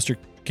Coaster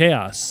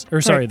Chaos,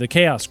 the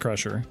Chaos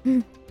Crusher.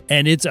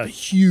 And it's a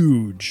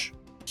huge,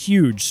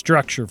 huge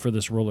structure for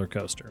this roller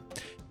coaster.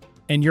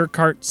 And your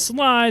cart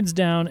slides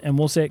down, and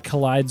we'll say it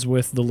collides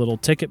with the little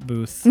ticket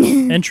booth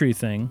entry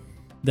thing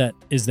that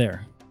is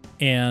there.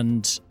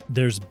 And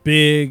there's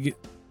big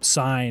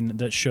sign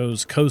that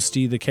shows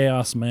Coasty the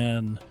Chaos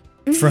Man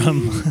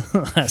from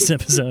last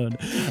episode,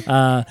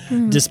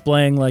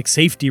 displaying like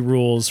safety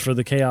rules for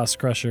the Chaos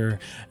Crusher.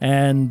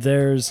 And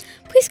there's...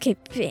 Please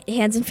keep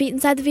hands and feet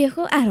inside the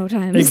vehicle at all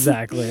times.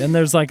 Exactly. And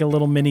there's like a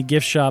little mini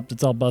gift shop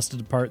that's all busted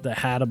apart that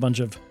had a bunch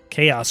of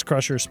Chaos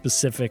Crusher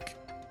specific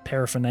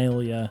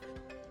paraphernalia.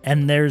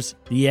 And there's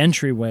the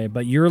entryway,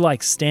 but you're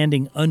like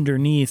standing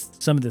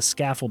underneath some of the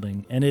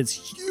scaffolding, and it's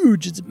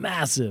huge. It's a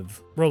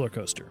massive roller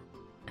coaster.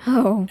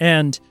 Oh.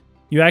 And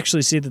you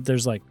actually see that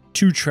there's like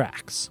 2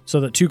 tracks so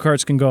that 2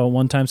 carts can go at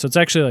one time. So it's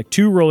actually like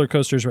 2 roller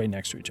coasters right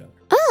next to each other.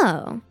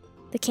 Oh,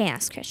 the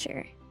Chaos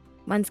Crusher.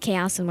 One's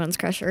Chaos and one's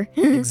Crusher.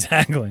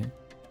 Exactly.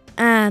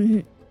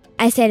 I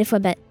say to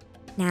Flibbit,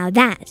 now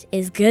that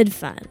is good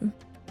fun.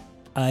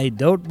 I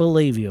don't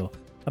believe you.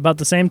 About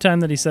the same time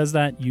that he says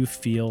that, you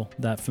feel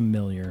that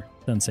familiar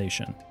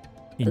sensation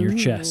in your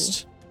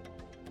chest,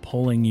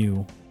 pulling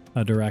you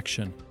a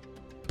direction,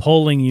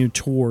 pulling you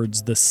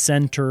towards the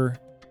center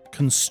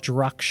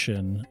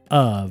construction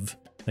of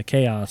the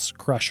Chaos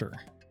Crusher.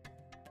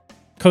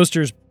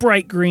 Coaster's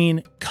bright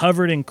green,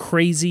 covered in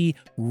crazy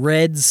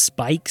red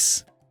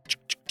spikes.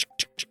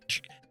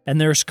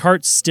 And there's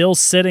carts still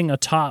sitting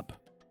atop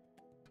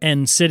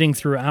and sitting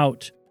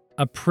throughout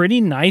a pretty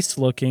nice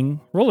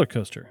looking roller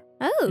coaster.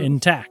 Oh.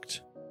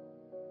 Intact.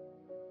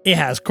 It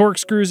has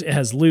corkscrews, it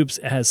has loops,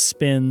 it has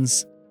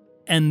spins,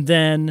 and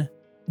then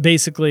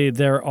basically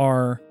there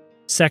are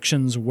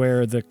sections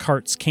where the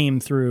carts came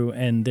through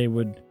and they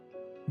would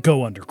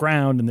go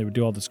underground and they would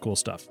do all this cool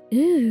stuff.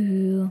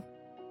 Ooh.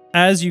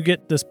 As you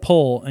get this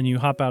pull and you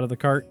hop out of the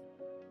cart,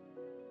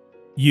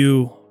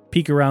 you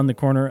peek around the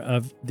corner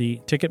of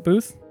the ticket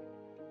booth,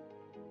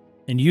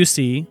 and you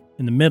see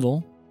in the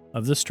middle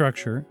of the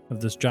structure,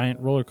 of this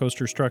giant roller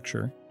coaster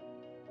structure,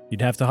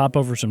 you'd have to hop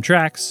over some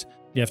tracks.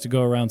 You have to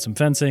go around some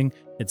fencing.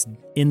 It's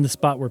in the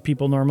spot where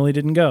people normally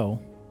didn't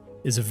go.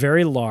 Is a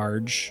very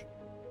large,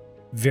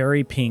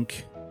 very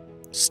pink,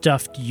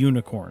 stuffed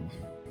unicorn.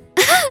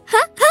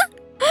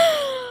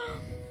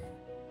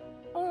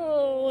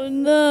 Oh,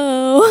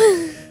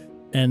 no.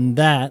 And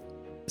that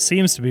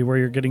seems to be where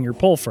you're getting your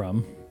pull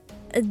from.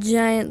 A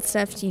giant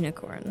stuffed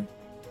unicorn.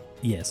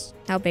 Yes.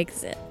 How big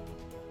is it?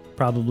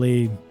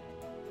 Probably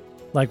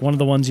like one of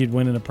the ones you'd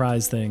win in a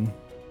prize thing.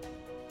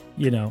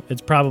 You know,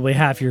 it's probably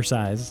half your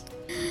size.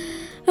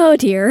 Oh,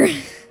 dear.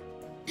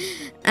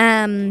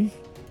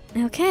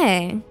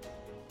 Okay.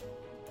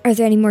 Are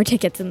there any more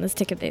tickets in this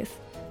ticket booth?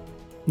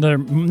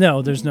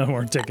 There's no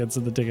more tickets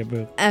in the ticket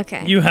booth.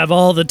 Okay. You have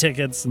all the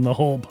tickets in the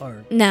whole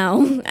park.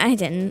 No, I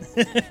didn't.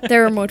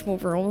 There are multiple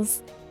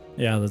rules.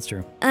 Yeah, that's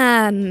true.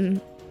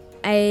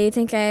 I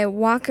think I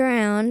walk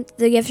around.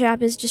 The gift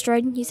shop is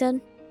destroyed, you said?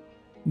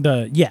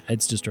 Yeah,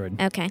 it's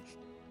destroyed. Okay.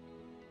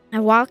 I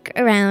walk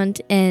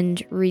around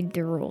and read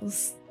the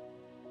rules.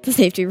 The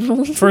safety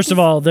rules. First of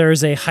all, there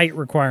is a height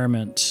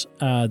requirement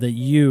that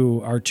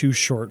you are too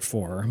short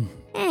for.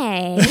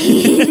 Hey.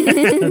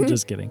 I'm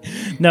just kidding.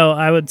 No,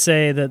 I would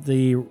say that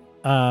the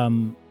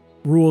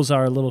rules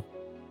are a little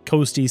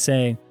coasty,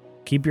 saying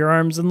keep your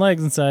arms and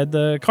legs inside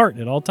the cart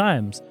at all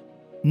times.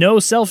 No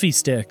selfie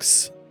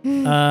sticks.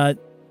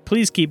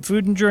 Please keep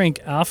food and drink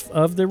off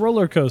of the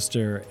roller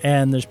coaster.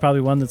 And there's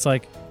probably one that's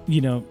like,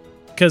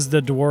 because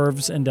the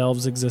dwarves and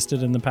elves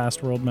existed in the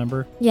past world,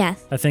 remember?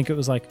 Yes. I think it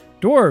was like,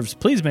 dwarves,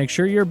 please make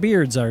sure your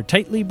beards are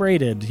tightly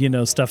braided,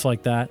 stuff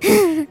like that.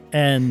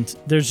 And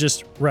there's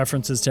just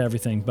references to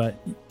everything, but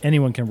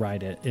anyone can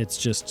ride it. It's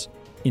just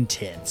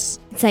intense.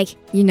 It's like,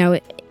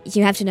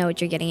 you have to know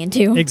what you're getting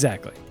into.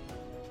 Exactly.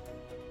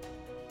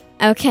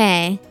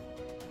 Okay.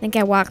 I think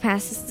I walk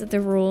past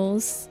the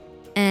rules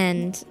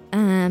and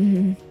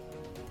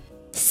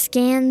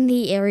scan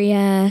the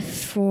area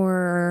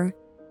for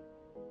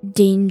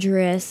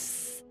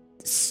dangerous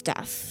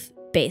stuff,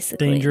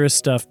 basically. Dangerous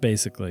stuff,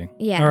 basically.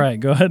 Yeah. All right,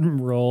 go ahead and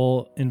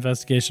roll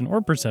investigation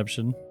or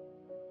perception.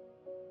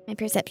 My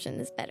perception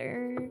is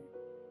better.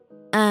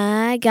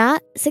 I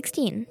got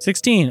 16.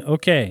 16,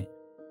 okay.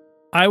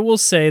 I will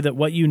say that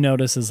what you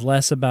notice is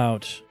less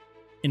about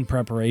in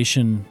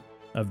preparation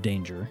of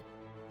danger.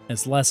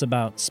 It's less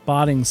about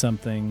spotting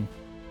something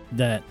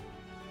that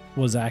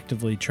was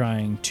actively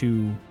trying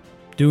to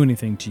do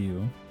anything to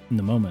you in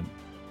the moment.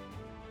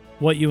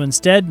 What you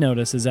instead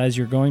notice is as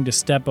you're going to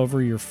step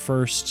over your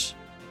first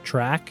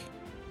track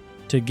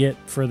to get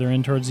further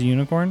in towards the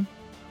unicorn,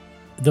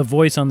 the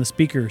voice on the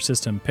speaker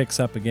system picks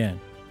up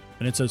again.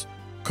 And it says,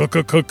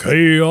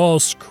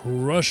 Chaos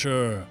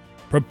Crusher,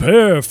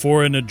 prepare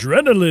for an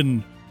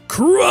adrenaline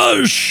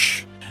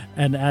crush!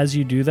 And as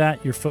you do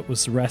that, your foot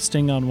was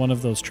resting on one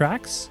of those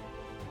tracks,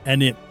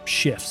 and it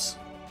shifts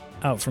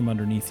out from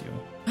underneath you.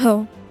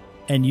 Oh.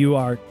 And you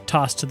are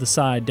tossed to the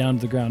side, down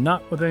to the ground,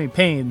 not with any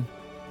pain,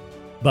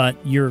 but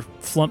you're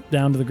flumped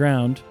down to the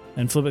ground,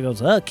 and Flibbit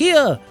goes, Kea,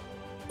 oh,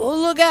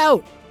 look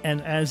out!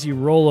 And as you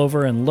roll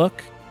over and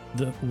look,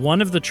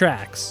 one of the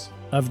tracks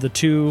of the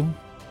 2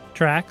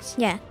 tracks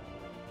Yeah.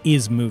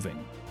 is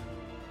moving.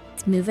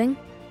 It's moving?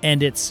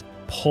 And it's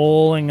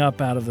pulling up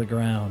out of the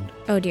ground.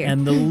 Oh, dear.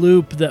 And the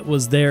loop that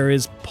was there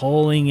is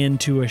pulling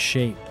into a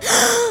shape.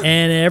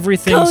 And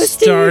everything's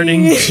Toasty!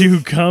 starting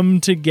to come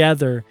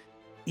together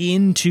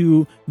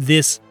into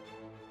this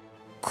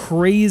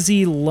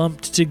crazy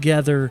lumped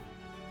together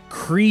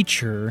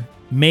creature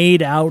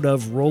made out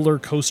of roller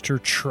coaster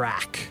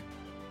track.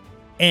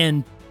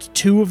 And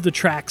two of the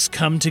tracks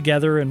come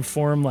together and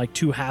form like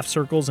two half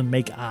circles and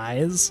make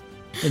eyes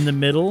in the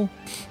middle.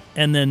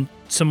 And then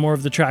some more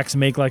of the tracks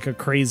make like a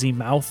crazy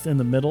mouth in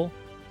the middle.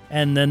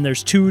 And then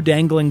there's two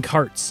dangling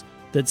carts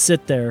that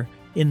sit there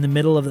in the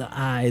middle of the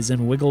eyes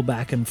and wiggle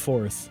back and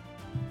forth.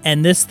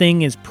 And this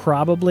thing is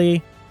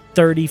probably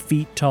 30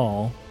 feet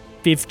tall,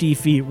 50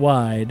 feet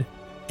wide,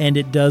 and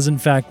it does in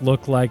fact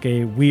look like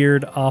a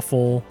weird,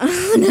 awful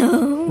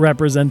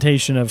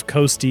representation of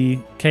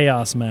Coasty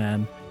Chaos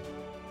Man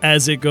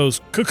as it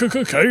goes,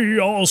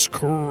 Chaos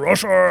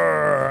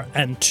Crusher!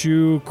 And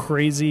two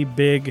crazy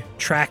big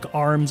track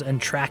arms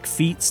and track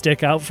feet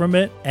stick out from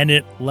it, and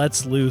it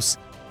lets loose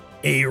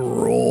a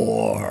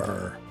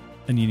roar.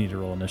 And you need to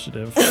roll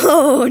initiative.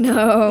 Oh,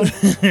 no.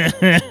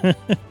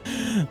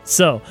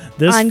 So,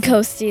 this... On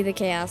Coasty the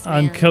Chaos Man.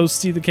 On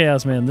Coasty the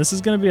Chaos Man. This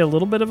is going to be a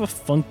little bit of a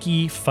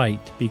funky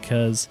fight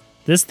because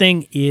this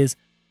thing is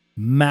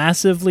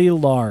massively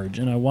large,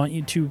 and I want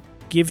you to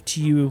give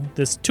to you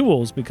this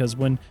tools because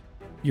when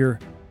you're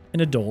an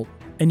adult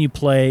and you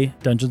play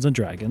Dungeons &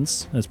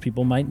 Dragons, as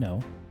people might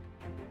know,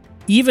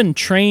 even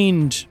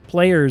trained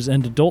players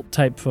and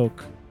adult-type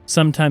folk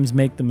sometimes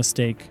make the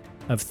mistake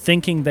of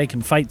thinking they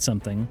can fight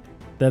something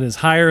that is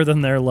higher than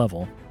their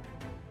level.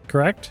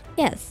 Correct?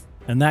 Yes.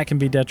 And that can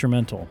be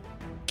detrimental.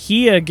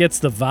 Kea gets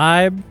the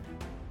vibe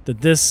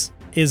that this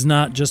is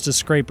not just a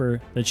scraper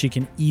that she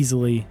can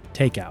easily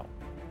take out.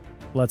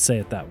 Let's say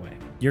it that way.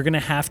 You're going to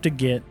have to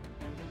get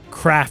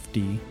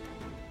crafty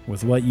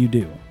with what you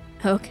do.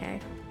 Okay.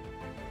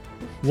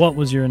 What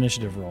was your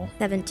initiative roll?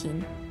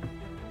 17.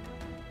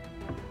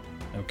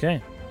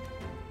 Okay.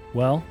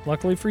 Well,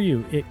 luckily for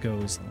you, it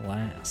goes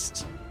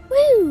last.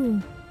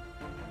 Woo!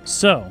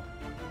 So,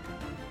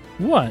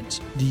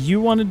 what do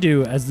you want to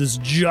do as this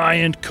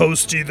giant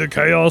Coasty the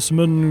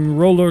Chaosman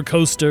roller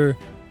coaster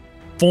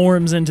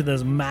forms into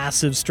this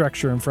massive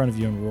structure in front of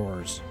you and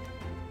roars?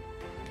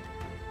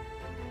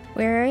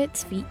 Where are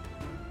its feet?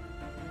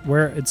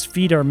 Where its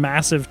feet are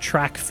massive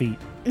track feet.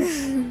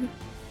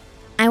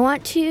 I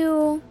want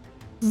to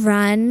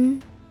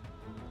run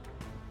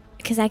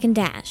because I can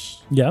dash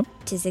Yep.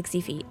 to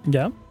 60 feet.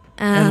 Yep.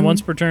 And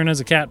once per turn as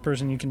a cat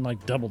person, you can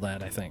like double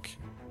that, I think.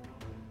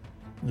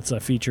 It's a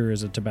feature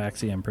as a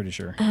tabaxi, I'm pretty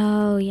sure.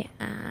 Oh, yeah.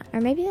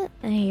 Or maybe that...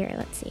 here,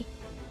 let's see.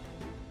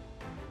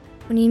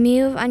 When you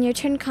move on your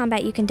turn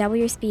combat, you can double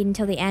your speed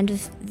until the end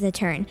of the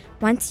turn.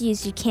 Once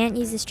used, you can't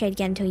use this trait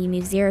again until you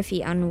move 0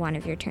 feet on one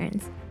of your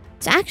turns.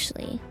 So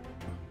actually,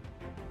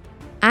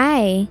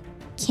 I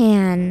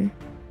can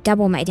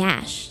double my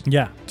dash.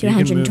 Yeah. To you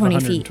 120 can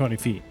move feet. 120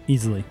 feet,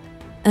 easily.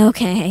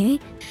 Okay.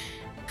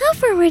 How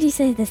far away do you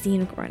say this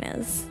unicorn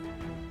is?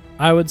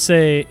 I would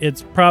say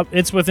it's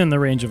within the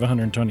range of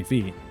 120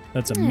 feet.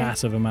 That's a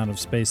massive amount of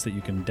space that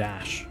you can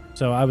dash.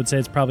 So I would say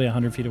it's probably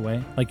 100 feet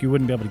away. Like, you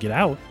wouldn't be able to get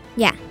out.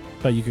 Yeah.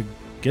 But you could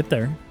get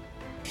there.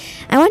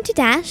 I want to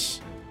dash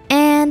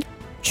and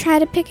try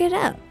to pick it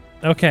up.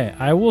 Okay,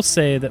 I will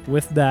say that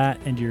with that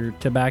and your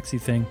tabaxi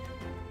thing,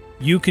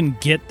 you can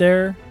get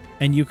there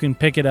and you can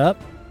pick it up.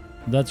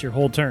 That's your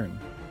whole turn.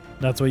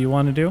 That's what you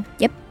want to do?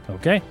 Yep.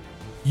 Okay.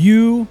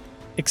 You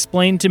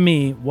explain to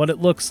me what it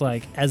looks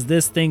like as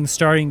this thing's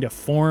starting to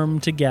form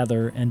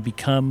together and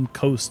become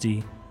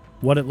coasty.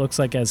 What it looks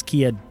like as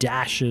Kea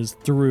dashes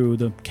through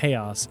the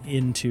chaos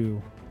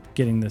into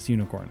getting this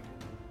unicorn.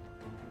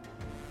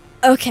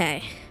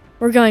 Okay.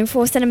 We're going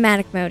full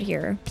cinematic mode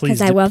here.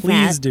 Please I love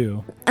that. Please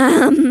do.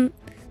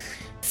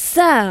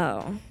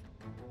 So,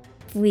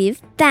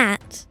 leave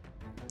that.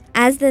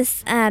 As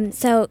this,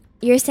 so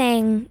you're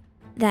saying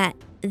that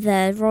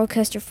the roller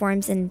coaster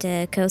forms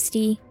into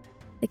Coasty,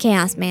 the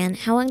Chaos Man.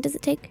 How long does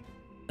it take?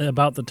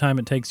 About the time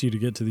it takes you to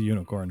get to the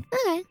unicorn.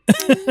 Okay.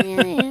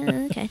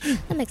 yeah, okay.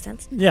 That makes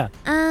sense. Yeah.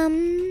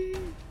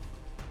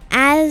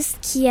 As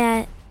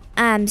Kea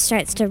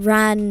starts to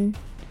run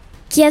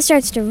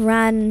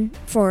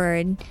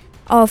forward,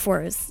 all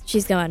fours.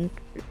 She's going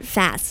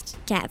fast,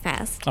 cat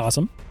fast.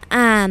 Awesome.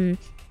 And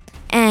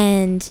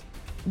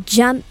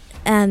jump,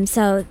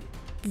 so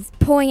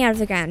pulling out of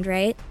the ground,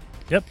 right?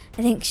 Yep.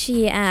 I think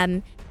she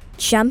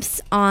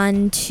jumps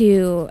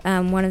onto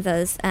one of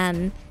those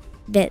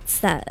bits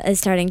that is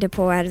starting to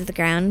pull out of the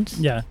ground.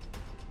 Yeah.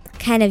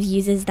 Kind of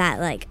uses that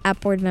like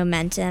upward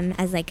momentum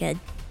as to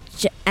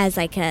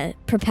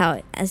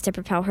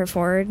propel her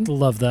forward.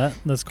 Love that.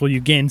 That's cool.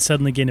 You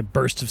suddenly gain a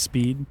burst of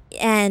speed.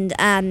 And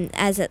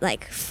as it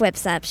like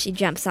flips up, she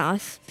jumps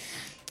off,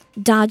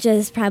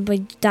 dodges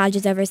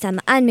over some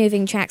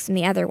unmoving tracks from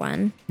the other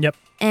one. Yep.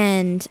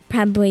 And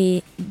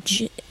probably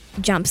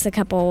jumps a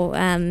couple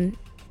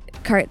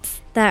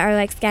carts that are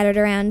like scattered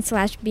around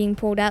 / being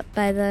pulled up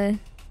by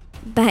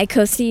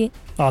Coasty.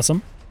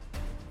 Awesome.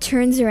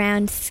 Turns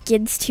around,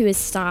 skids to a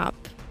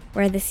stop,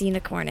 where this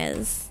unicorn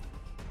is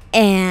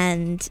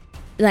and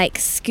like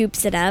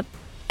scoops it up,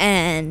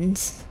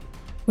 and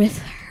with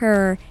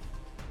her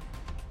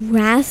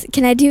last,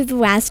 can I do the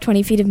last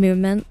 20 feet of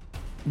movement?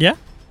 Yeah.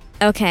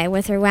 Okay,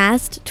 with her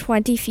last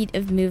 20 feet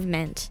of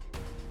movement,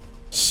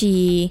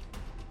 she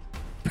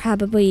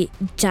probably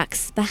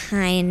ducks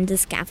behind the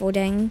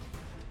scaffolding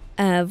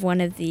of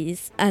one of the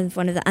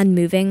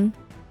unmoving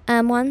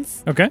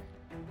ones. Okay.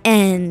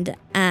 And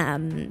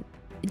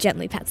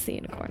gently pets the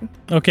unicorn.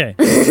 Okay.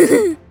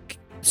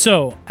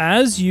 So,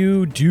 as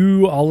you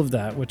do all of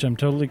that, which I'm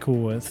totally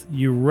cool with,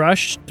 you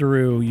rush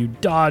through, you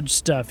dodge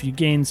stuff, you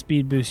gain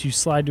speed boost, you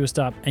slide to a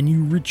stop, and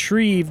you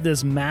retrieve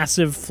this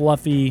massive,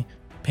 fluffy,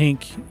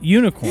 pink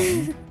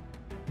unicorn.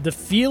 The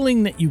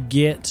feeling that you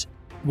get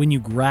when you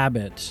grab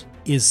it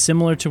is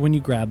similar to when you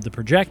grab the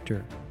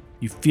projector.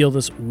 You feel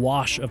this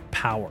wash of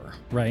power,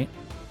 right?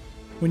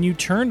 When you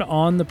turned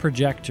on the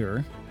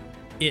projector,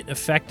 it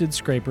affected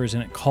scrapers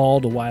and it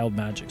called a wild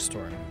magic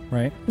storm,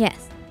 right?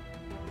 Yes.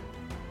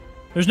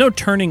 There's no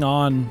turning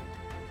on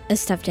A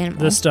stuffed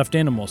animal. the stuffed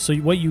animal. So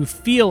what you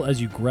feel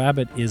as you grab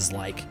it is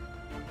like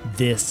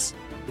this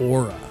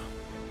aura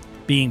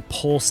being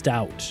pulsed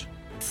out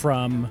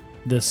from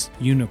this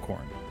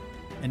unicorn.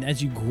 And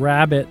as you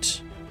grab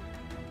it,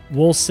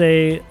 we'll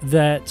say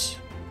that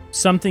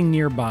something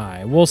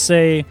nearby, we'll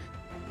say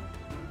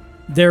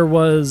there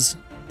was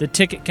the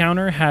ticket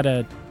counter had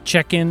a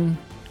check-in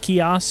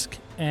kiosk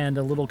and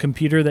a little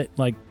computer that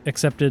like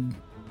accepted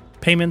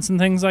payments and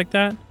things like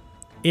that.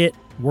 It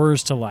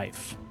whirs to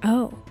life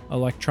Oh.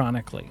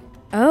 electronically.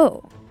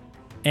 Oh.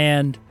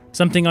 And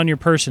something on your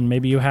person,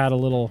 maybe you had a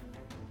little,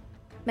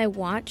 My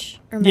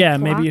watch or my yeah,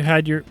 clock? maybe you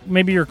had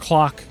your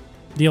clock,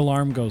 the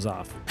alarm goes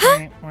off.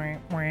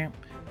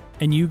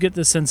 And you get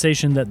the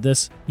sensation that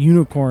this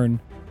unicorn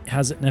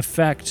has an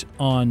effect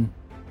on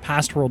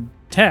past world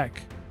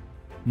tech,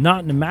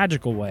 not in a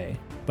magical way,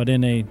 but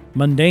in a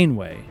mundane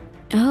way.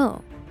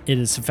 Oh. It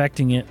is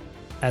affecting it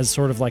as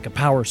sort of like a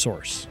power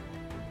source.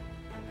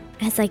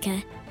 It's like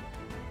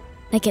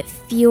it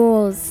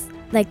feels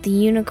like the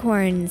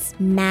unicorn's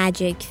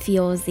magic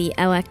feels the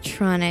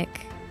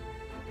electronics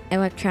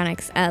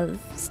of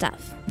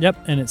stuff.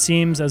 Yep, and it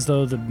seems as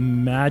though the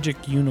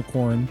magic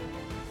unicorn,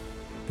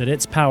 that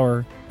its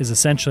power is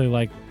essentially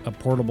like a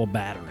portable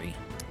battery.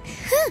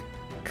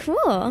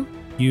 Cool.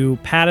 You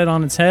pat it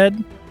on its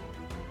head,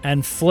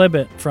 and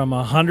Flibbit from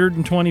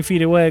 120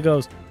 feet away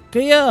goes,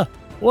 Kea,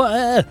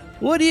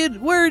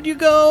 where'd you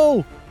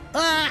go?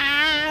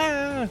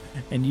 Ah!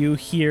 And you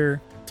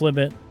hear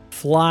Flibbit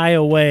fly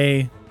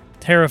away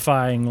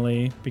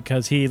terrifyingly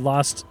because he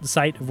lost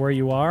sight of where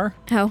you are,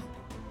 Oh.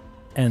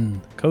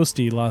 and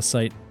Coasty lost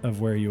sight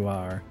of where you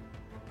are,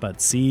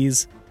 but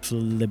sees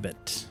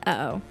Flibbit.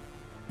 Uh-oh.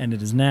 And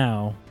it is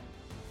now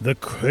the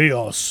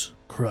Chaos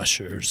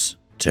Crusher's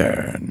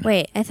turn.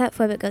 Wait, I thought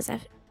Flibbit goes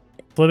after.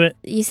 Flibbit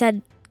You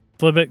said.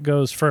 Flibbit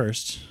goes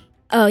first,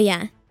 Oh,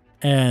 yeah.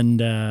 and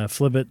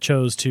Flibbit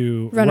chose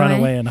to Run run away.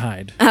 away and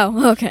hide.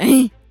 Oh,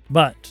 okay.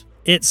 But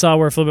it saw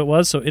where Flibbit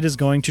was, so it is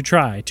going to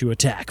try to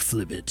attack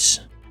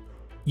Flibbit.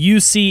 You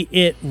see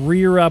it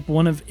rear up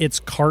one of its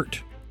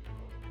cart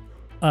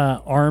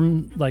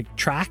arm like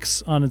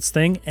tracks on its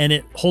thing, and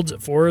it holds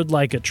it forward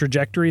like a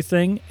trajectory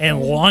thing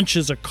and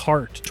launches a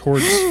cart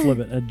towards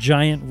Flibbit, a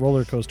giant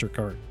roller coaster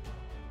cart.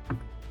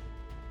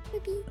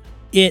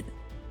 It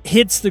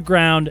hits the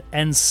ground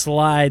and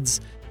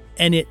slides,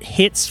 and it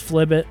hits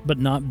Flibbit, but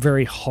not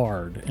very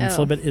hard. And Oh.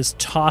 Flibbit is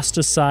tossed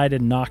aside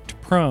and knocked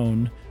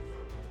prone,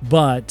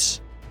 but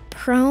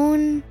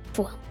Prone.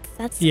 Well,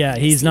 that's. yeah,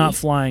 he's not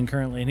fancy. flying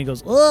currently, and he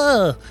goes,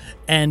 ugh,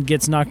 and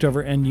gets knocked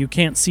over, and you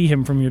can't see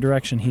him from your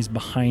direction. He's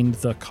behind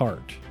the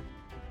cart.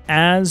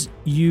 As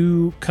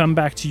you come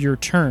back to your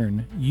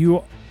turn,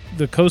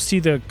 the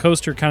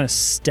coaster kind of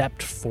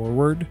stepped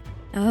forward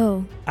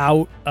Oh.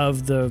 out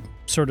of the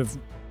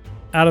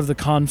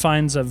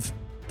confines of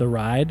the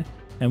ride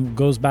and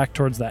goes back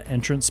towards that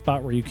entrance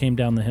spot where you came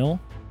down the hill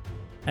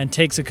and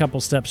takes a couple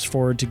steps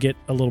forward to get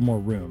a little more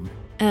room.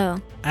 Oh.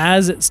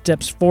 As it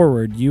steps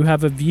forward, you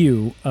have a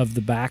view of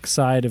the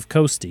backside of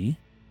Coasty,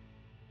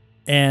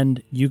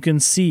 and you can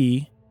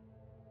see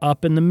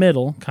up in the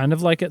middle, kind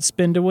of like at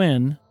Spin to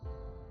Win,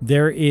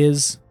 there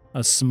is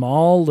a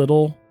small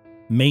little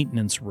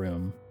maintenance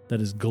room that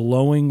is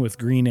glowing with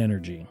green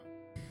energy.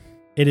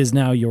 It is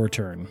now your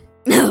turn.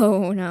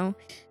 No, no.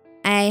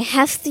 I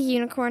heft the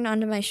unicorn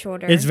onto my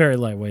shoulder. It's very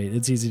lightweight.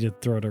 It's easy to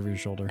throw it over your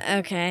shoulder.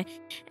 Okay.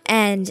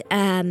 And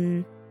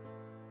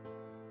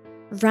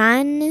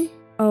run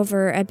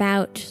over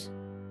about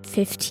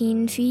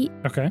 15 feet,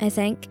 Okay. I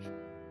think,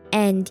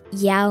 and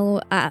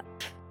yell up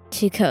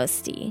to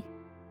Coasty,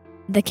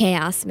 the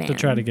Chaos Man. To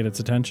try to get its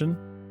attention.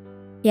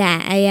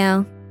 Yeah, I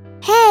yell,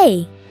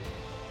 "Hey,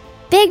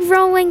 big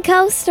rolling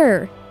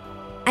coaster!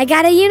 I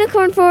got a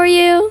unicorn for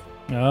you!"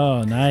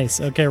 Oh, nice.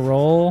 Okay,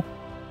 roll.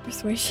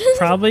 Persuasion?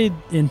 Probably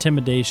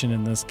intimidation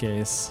in this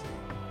case.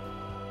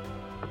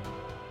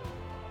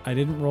 I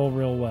didn't roll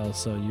real well,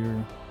 so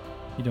you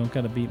don't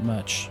gotta beat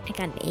much. I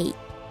got an 8.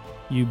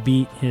 You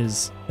beat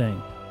his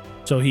thing.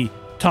 So he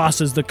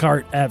tosses the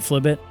cart at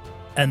Flibbit,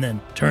 and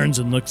then turns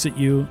and looks at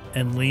you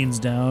and leans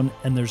down,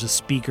 and there's a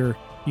speaker.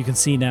 You can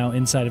see now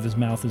inside of his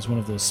mouth is one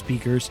of those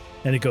speakers,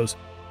 and it goes,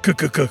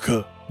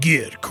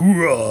 "Get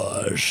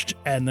crushed,"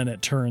 and then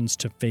it turns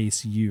to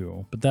face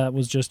you. But that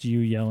was just you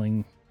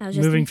yelling,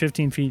 moving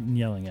 15 feet and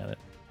yelling at it.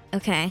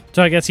 Okay.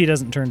 So I guess he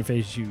doesn't turn to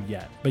face you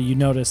yet, but you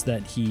notice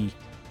that he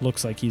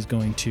looks like he's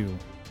going to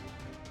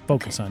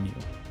focus on you.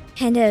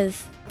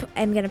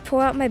 I'm going to pull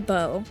out my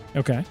bow.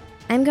 Okay.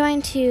 I'm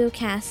going to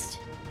cast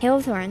Hail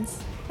of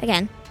Thorns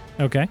again.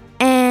 Okay.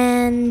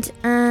 And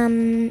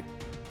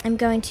I'm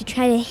going to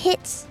try to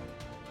hit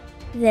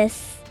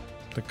this...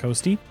 The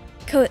coastie?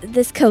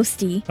 This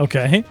coastie.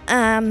 Okay.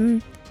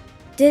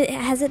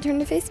 Has it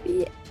turned to face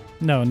me?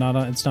 No, it's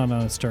not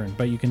on its turn,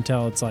 but you can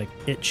tell it's like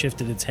it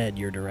shifted its head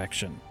your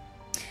direction.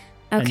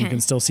 Okay. And you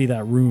can still see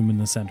that room in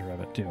the center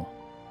of it, too.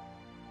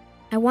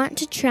 I want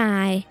to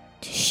try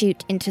to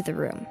shoot into the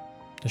room.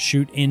 To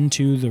shoot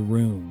into the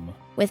room.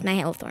 With my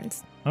Hail of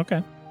Thorns.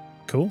 Okay.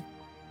 Cool.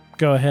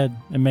 Go ahead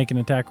and make an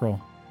attack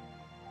roll.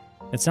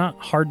 It's not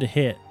hard to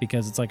hit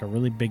because it's like a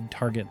really big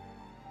target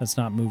that's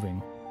not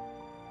moving.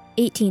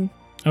 18.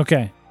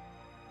 Okay.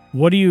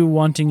 What are you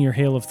wanting your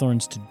Hail of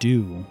Thorns to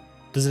do?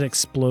 Does it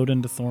explode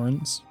into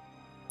thorns?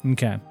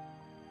 Okay.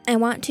 I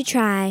want to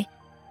try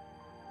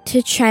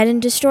to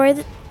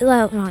destroy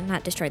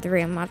not destroy the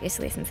room,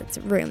 obviously, since it's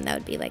a room. That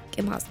would be, like,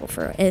 impossible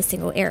for a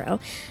single arrow.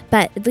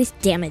 But at least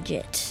damage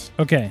it.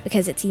 Okay.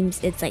 Because it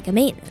seems it's like a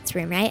maintenance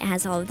room, right? It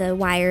has all of the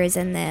wires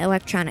and the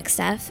electronic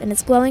stuff, and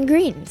it's glowing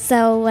green.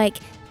 So, like,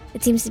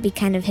 it seems to be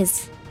kind of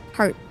his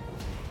heart.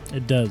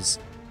 It does.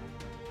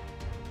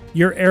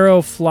 Your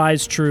arrow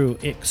flies true.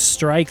 It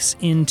strikes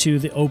into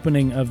the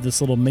opening of this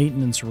little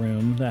maintenance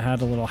room that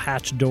had a little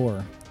hatch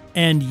door.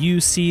 And you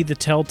see the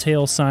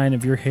telltale sign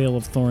of your Hail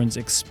of Thorns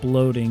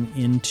exploding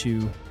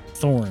into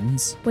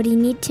thorns. Would he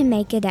need to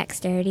make a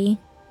dexterity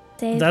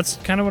save? That's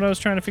kind of what I was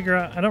trying to figure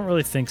out. I don't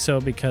really think so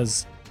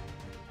because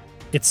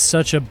it's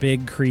such a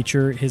big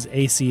creature. His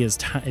AC is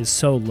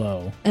so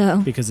low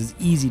because it's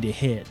easy to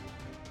hit,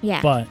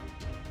 but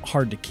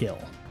hard to kill.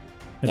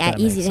 Yeah,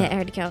 easy to hit,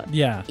 hard to kill.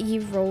 Yeah.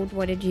 You rolled,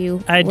 what did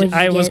you I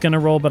was going to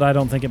roll, but I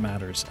don't think it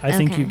matters. I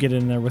think you get it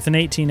in there. With an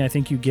 18, I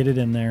think you get it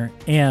in there.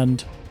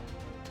 And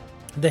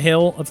the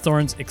Hail of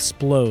Thorns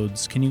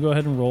explodes. Can you go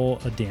ahead and roll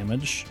a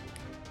damage?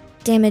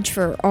 Damage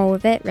for all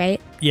of it, right?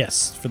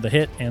 Yes, for the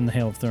hit and the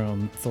Hail of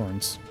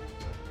Thorns.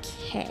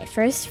 Okay,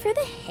 first for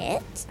the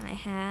hit, I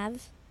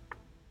have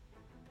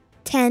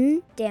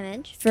 10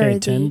 damage for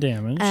 10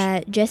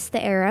 damage. Just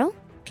the arrow.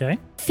 Okay.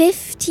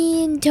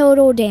 15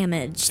 total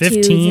damage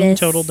 15 to this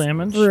total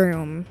damage?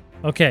 room.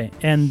 Okay,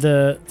 and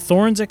the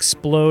thorns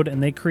explode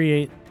and they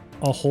create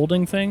a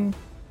holding thing?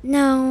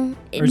 No.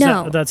 Or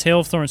is that's Hail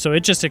of Thorns, so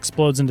it just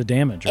explodes into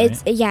damage,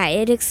 right?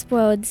 It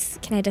explodes.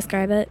 Can I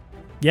describe it?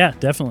 Yeah,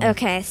 definitely.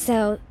 Okay,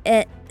 so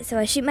I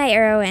shoot my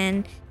arrow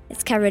in.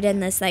 It's covered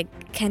in this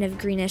like kind of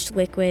greenish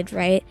liquid,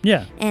 right?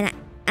 Yeah.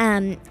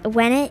 And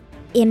when it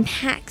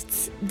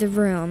impacts the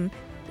room,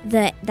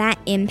 that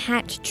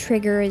impact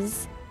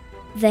triggers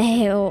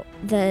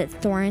the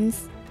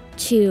thorns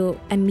to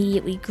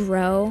immediately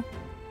grow,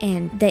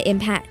 and the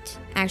impact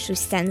actually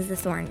sends the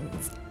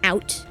thorns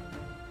out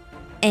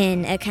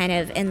in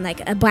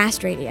like a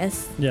blast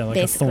radius. Yeah, like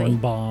basically. A thorn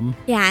bomb.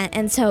 Yeah,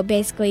 and so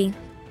basically,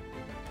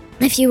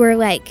 if you were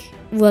like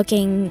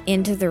looking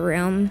into the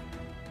room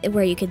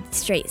where you could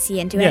straight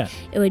see into it,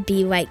 it would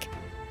be like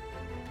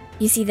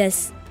you see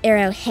this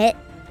arrow hit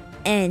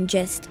and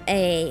just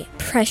a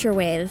pressure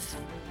wave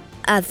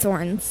of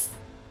thorns.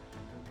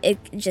 It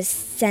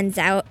just sends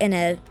out in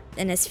a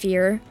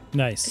sphere.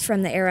 Nice.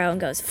 From the arrow and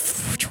goes.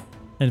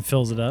 And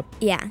fills it up?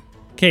 Yeah.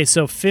 Okay,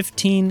 so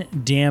 15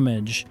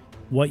 damage.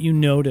 What you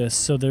notice,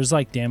 so there's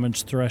like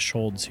damage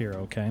thresholds here,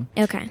 okay?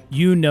 Okay.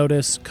 You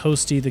notice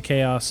Coastie the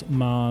Chaos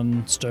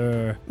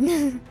Monster.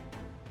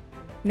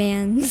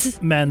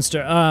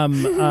 Monster.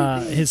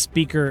 His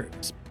speaker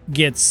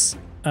gets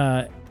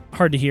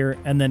hard to hear,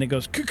 and then it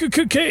goes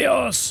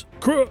chaos.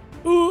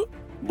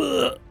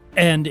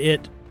 And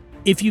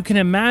if you can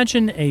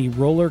imagine a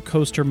roller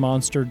coaster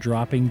monster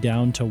dropping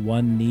down to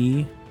one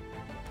knee,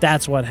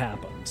 that's what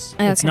happens.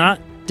 Okay. It's not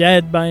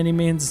dead by any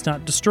means. It's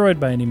not destroyed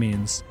by any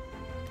means.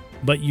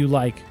 But you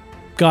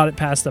got it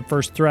past the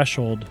first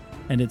threshold,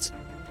 and it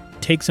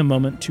takes a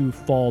moment to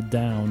fall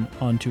down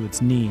onto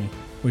its knee,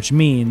 which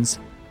means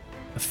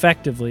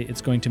effectively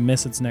it's going to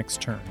miss its next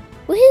turn.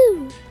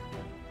 Woohoo!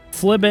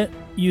 Flibbit,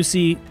 you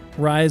see,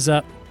 rise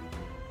up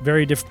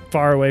very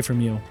far away from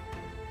you.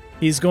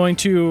 He's going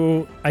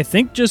to, I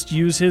think, just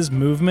use his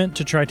movement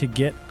to try to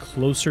get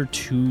closer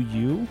to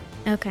you.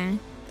 Okay.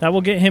 That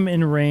will get him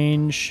in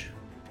range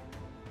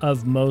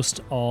of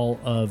most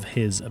all of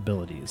his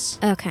abilities.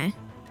 Okay.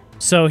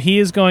 So he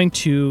is going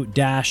to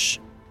dash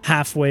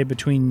halfway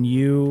between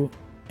you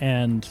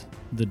and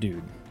the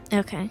dude.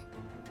 Okay.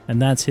 And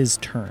that's his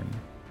turn.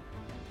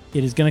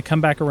 It is going to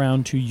come back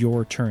around to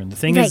your turn. The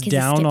thing is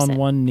down on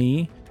one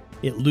knee.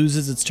 It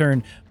loses its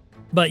turn.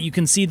 But you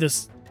can see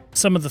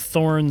some of the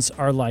thorns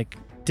are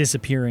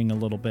disappearing a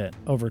little bit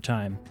over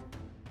time.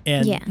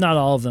 And Yeah. not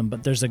all of them,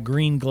 but there's a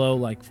green glow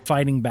like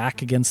fighting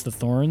back against the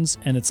thorns,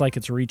 and it's like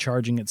it's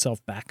recharging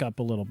itself back up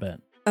a little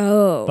bit.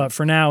 Oh. But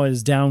for now, it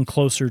is down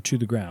closer to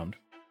the ground.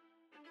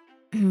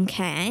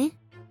 Okay.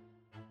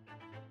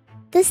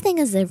 This thing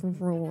is a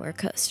roller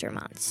coaster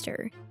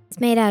monster. It's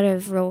made out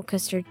of roller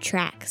coaster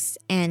tracks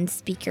and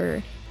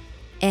speaker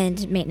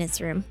and maintenance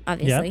room,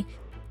 obviously.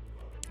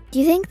 Do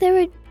you think there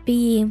would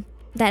be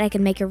that I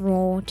could make a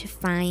roll to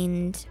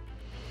find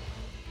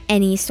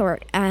any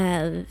sort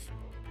of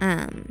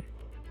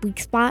weak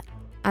spot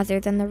other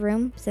than the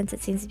room, since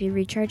it seems to be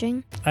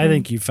recharging? I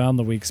think you found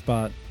the weak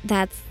spot.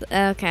 That's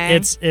okay.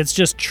 It's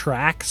just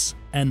tracks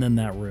and then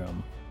that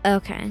room.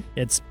 Okay.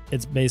 It's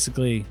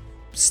basically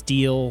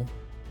steel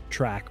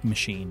track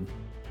machine.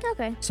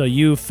 Okay. So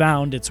you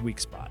found its weak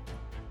spot.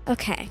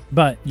 Okay.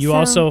 But you So-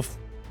 also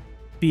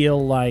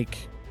feel like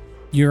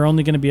you're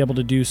only going to be able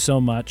to do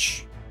so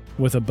much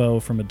with a bow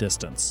from a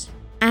distance.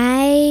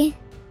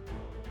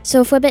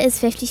 So Flibbit is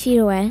 50 feet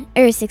away,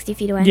 or 60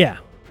 feet away. Yeah.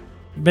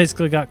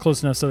 Basically got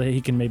close enough so that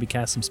he can maybe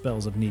cast some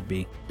spells if need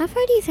be. How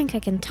far do you think I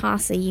can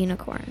toss a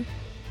unicorn?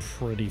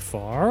 Pretty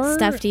far.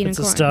 Stuffed It's a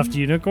unicorn. stuffed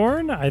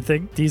unicorn. I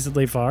think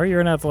decently far.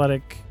 You're an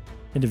athletic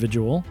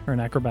individual or an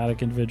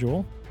acrobatic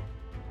individual.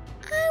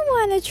 I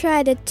want to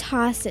try to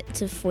toss it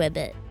to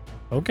Flibbit.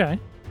 Okay.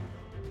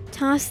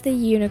 Toss the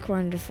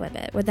unicorn to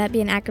Flibbit. Would that be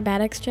an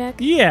acrobatics check?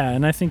 Yeah,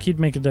 and I think he'd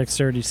make a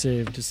dexterity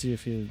save to see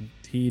if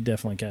he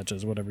definitely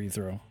catches whatever you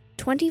throw.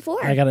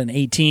 24. I got an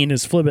 18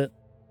 as Flibbit.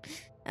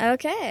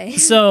 Okay.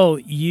 So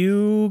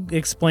you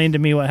explain to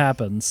me what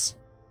happens.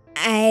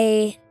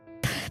 I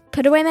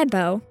put away my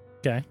bow.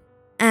 Okay.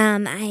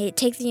 I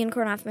take the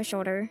unicorn off my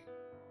shoulder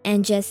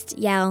and just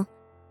yell,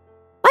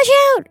 "Watch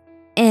out!"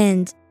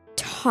 and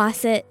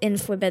toss it in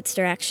Flibbit's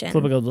direction.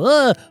 Flibbit goes,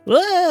 "Ah,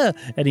 ah,"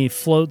 and he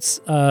floats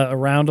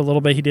around a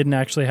little bit. He didn't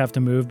actually have to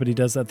move, but he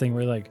does that thing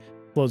where he like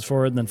floats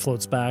forward and then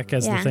floats back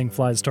as the Yeah. thing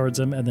flies towards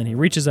him, and then he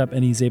reaches up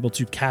and he's able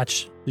to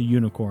catch the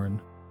unicorn.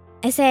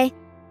 I say,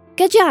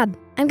 "Good job.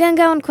 I'm gonna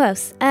go in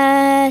close.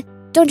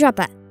 Don't drop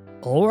that."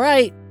 All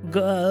right,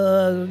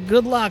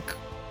 good luck.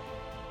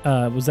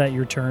 Was that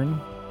your turn?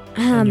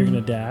 And you're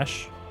gonna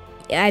dash?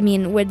 I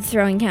mean, would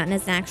throwing count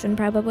as an action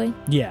probably?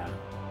 Yeah,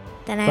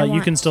 Then I but you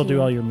want can still to-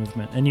 do all your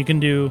movement, and you can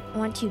do. I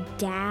want to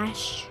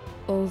dash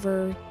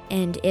over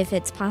and, if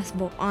it's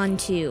possible,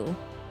 onto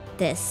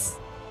this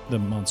The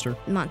monster.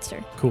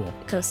 monster, Cool.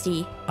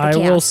 Coasty. the I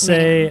will Chaos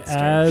say Man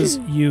monster. as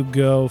you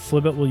go,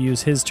 Flibbit will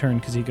use his turn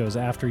because he goes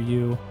after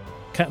you,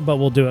 but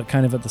we'll do it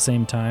kind of at the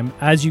same time.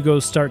 As you go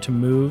start to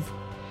move,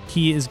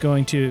 he is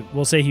going to,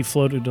 we'll say he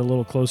floated a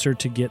little closer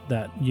to get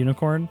that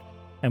unicorn.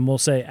 And we'll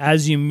say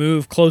as you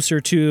move closer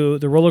to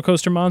the roller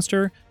coaster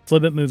monster,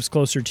 Flibbit moves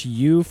closer to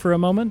you for a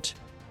moment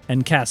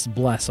and casts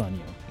Bless on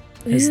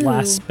you. His Ooh.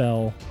 last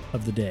spell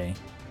of the day.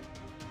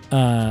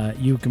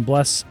 You can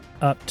bless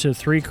up to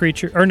 3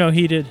 creatures. Or no,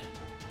 he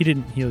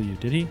didn't heal you,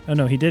 did he? Oh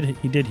no, he did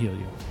heal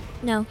you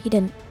No, he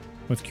didn't.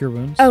 with Cure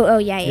Wounds. Oh,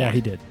 yeah. Yeah,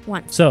 he did.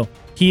 Once. So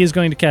he is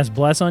going to cast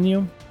Bless on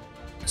you.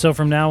 So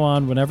from now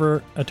on,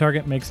 whenever a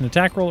target makes an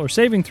attack roll or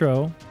saving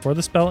throw before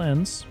the spell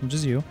ends, which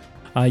is you,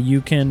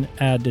 you can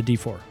add a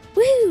d4.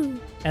 Woo!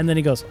 And then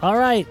he goes, all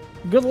right,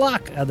 good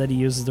luck. And then he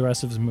uses the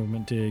rest of his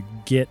movement to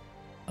get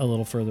a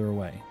little further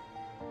away.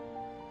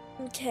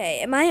 Okay,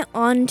 am I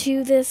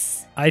onto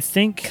this I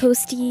think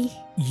coasty?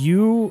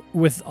 you,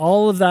 with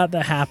all of that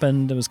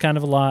happened, it was kind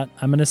of a lot.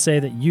 I'm going to say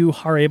that you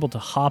are able to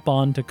hop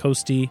on to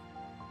Coasty,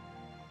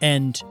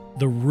 and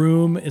the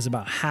room is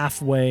about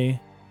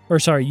halfway. Or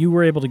sorry, you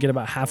were able to get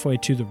about halfway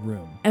to the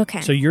room.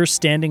 Okay. So you're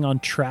standing on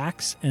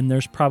tracks, and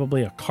there's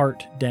probably a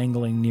cart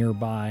dangling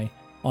nearby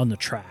on the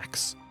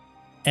tracks.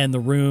 And the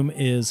room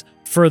is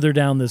further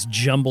down this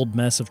jumbled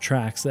mess of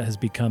tracks that has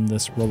become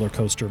this roller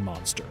coaster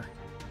monster.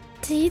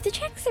 Do the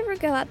tracks ever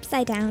go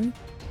upside down?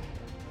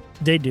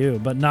 They do,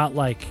 but not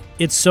like,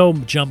 it's so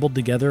jumbled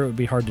together, it would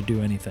be hard to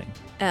do anything.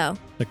 Oh.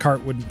 The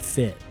cart wouldn't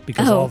fit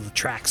because all the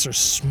tracks are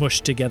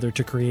smushed together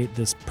to create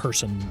this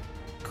person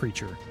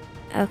creature.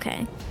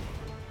 Okay.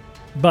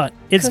 But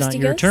it's not Coasty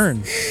your goes?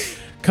 turn.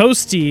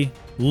 Coasty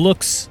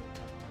looks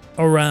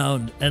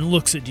around and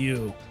looks at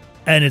you,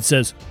 and it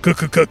says,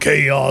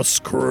 Chaos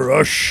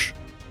Crush.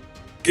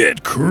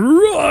 Get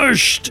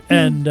crushed.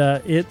 And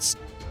it's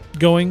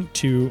going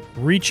to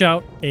reach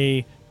out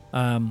a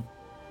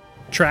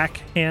track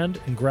hand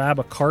and grab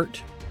a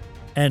cart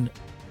and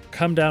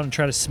come down and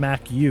try to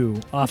smack you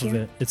off of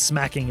it. It's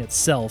smacking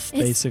itself,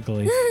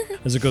 basically,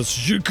 as it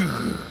goes,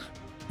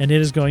 and it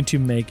is going to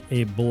make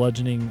a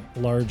bludgeoning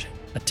large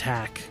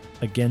attack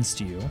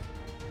against you.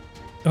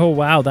 Oh,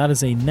 wow, that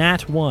is a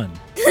nat 1.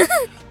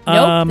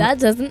 Nope, that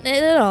doesn't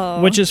it at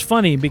all. Which is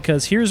funny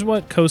because here's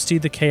what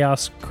Coasty the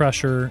Chaos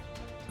Crusher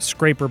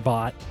Scraper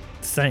Bot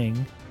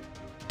thing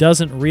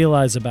doesn't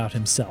realize about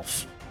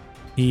himself.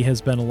 He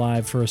has been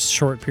alive for a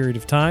short period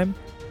of time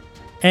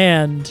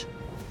and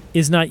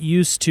is not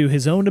used to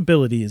his own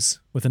abilities.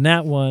 With a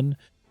nat 1,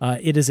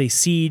 it is a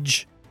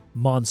siege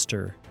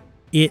monster.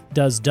 It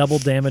does double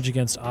damage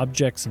against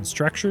objects and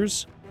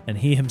structures. and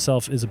he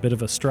himself is a bit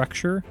of a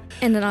structure.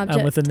 And an object.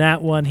 And with the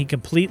nat 1, he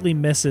completely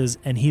misses,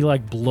 and he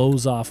like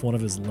blows off one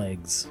of his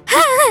legs.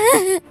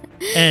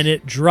 And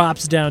it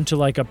drops down to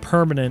like a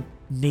permanent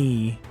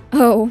knee.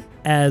 Oh.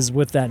 As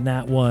with that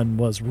nat 1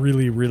 was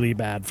really, really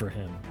bad for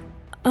him.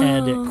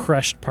 And it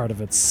crushed part of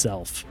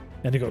itself.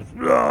 And it goes,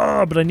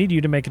 "Ah!" But I need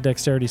you to make a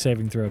dexterity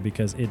saving throw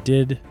because it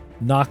did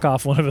knock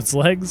off one of its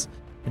legs.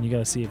 And you got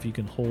to see if you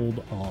can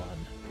hold on.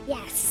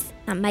 Yes.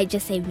 That might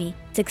just save me.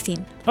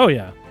 16. Oh,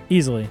 yeah.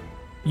 Easily.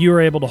 You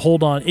were able to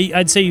hold on.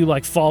 I'd say you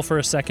like fall for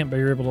a second, but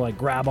you're able to like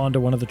grab onto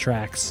one of the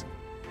tracks.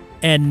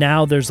 And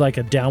now there's like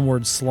a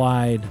downward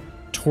slide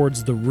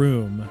towards the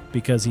room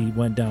because he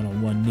went down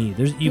on one knee.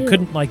 You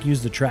couldn't like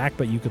use the track,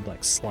 but you could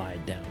like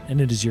slide down. And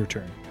it is your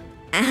turn.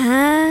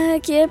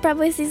 Kea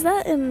probably sees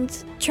that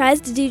and tries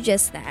to do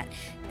just that.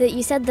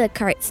 You said the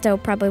cart still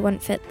probably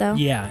wouldn't fit, though.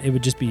 Yeah, it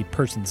would just be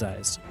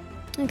person-sized.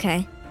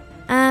 Okay.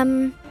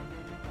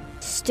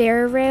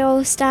 Stair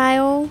rail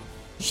style.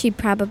 She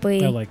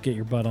probably... like get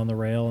your butt on the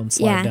rail and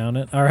slide down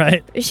it. All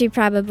right. She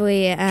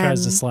probably...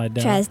 tries to slide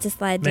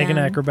down. Make an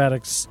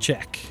acrobatics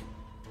check.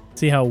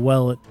 See how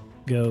well it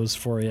goes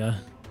for you.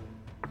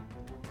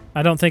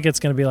 I don't think it's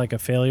going to be like a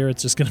failure.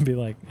 It's just going to be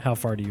like, how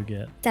far do you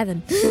get?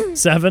 7.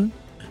 7?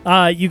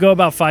 You go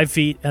about 5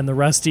 feet, and the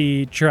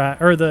rusty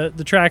track, or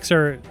the tracks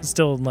are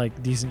still in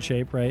like decent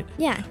shape, right?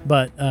 Yeah.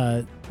 But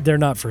they're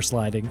not for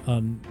sliding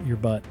on your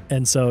butt,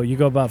 and so you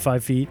go about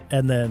 5 feet,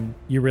 and then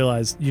you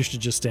realize you should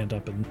just stand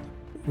up and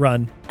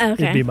run.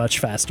 Okay. It'd be much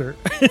faster.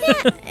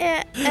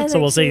 Yeah. So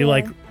we'll say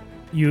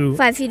you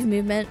 5 feet of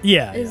movement.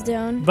 Is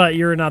down. But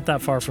you're not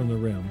that far from the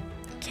room.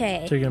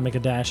 Okay. So you're gonna make a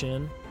dash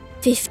in.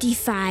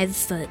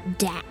 55-foot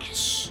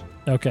dash.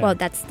 Okay. Well,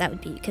 that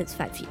would be because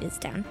 5 feet is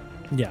down.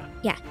 Yeah.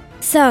 Yeah.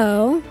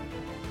 So,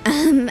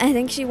 I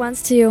think she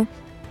wants to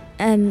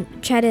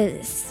try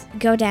to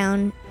go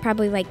down,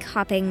 probably like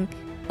hopping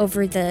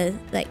over the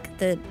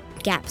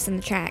gaps in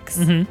the tracks,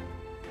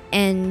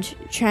 and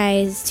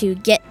tries to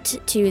get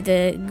to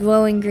the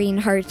glowing green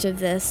heart of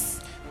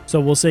this. So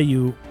we'll say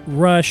you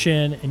rush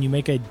in and you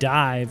make a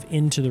dive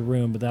into the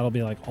room, but that'll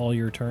be like all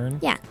your turn.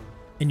 Yeah.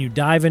 And you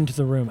dive into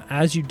the room.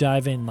 As you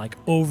dive in, like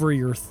over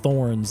your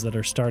thorns that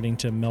are starting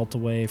to melt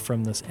away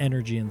from this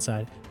energy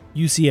inside,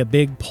 you see a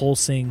big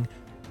pulsing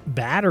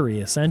battery,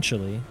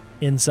 essentially,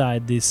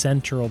 inside the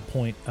central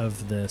point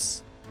of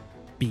this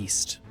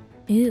beast.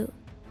 Ew.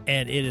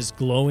 And it is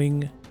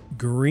glowing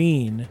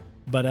green,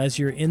 but as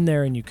you're in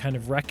there and you kind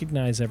of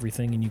recognize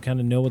everything and you kind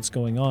of know what's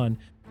going on,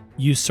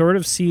 you sort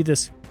of see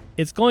this.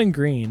 It's glowing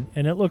green,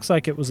 and it looks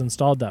like it was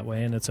installed that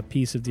way, and it's a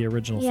piece of the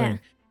original thing.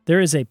 There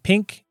is a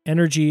pink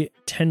energy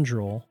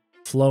tendril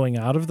flowing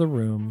out of the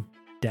room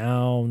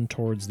down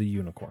towards the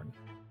unicorn.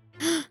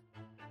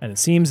 And it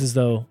seems as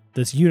though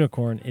this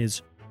unicorn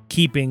is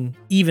keeping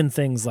even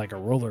things like a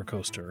roller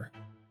coaster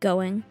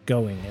going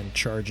and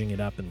charging it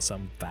up in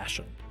some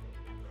fashion.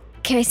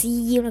 Can I see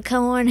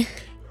unicorn?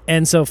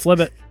 And so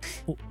Flibbit,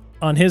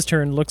 on his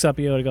turn, looks up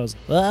at you and goes,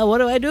 what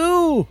do I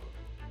do?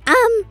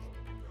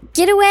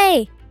 Get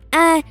away.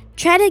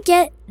 Try to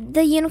get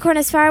the unicorn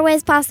as far away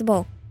as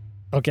possible.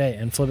 Okay,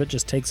 and Flibbit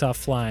just takes off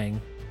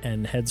flying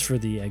and heads for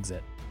the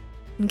exit.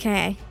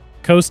 Okay.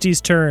 Coasty's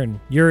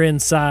turn. You're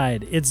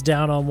inside. It's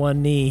down on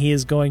one knee. He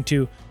is going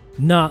to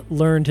not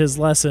learn his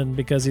lesson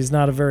because he's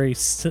not a very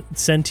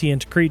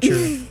sentient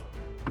creature.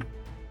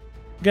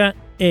 Got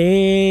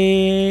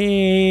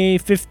a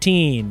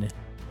 15.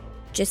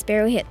 Just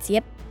barely hits,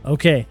 yep.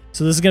 Okay,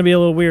 so this is going to be a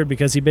little weird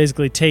because he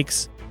basically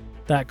takes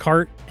that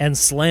cart and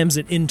slams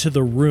it into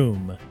the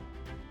room.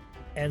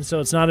 And so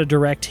it's not a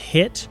direct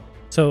hit.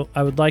 So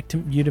I would like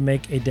you to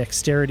make a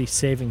dexterity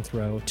saving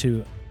throw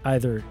to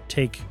either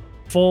take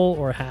full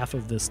or half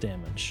of this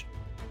damage.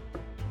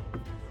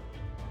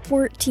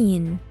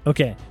 14.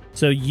 Okay,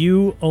 so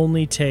you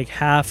only take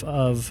half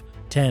of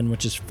 10,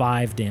 which is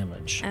 5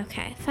 damage.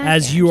 Okay, 5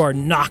 as damage. you are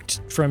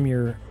knocked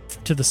from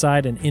to the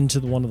side and into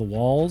one of the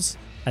walls,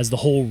 as the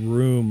whole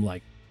room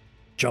like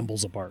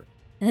jumbles apart.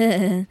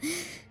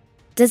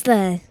 Does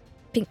the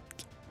pink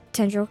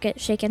tendril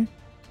get shaken?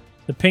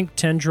 The pink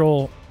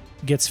tendril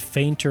gets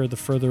fainter the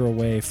further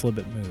away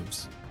Flibbit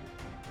moves.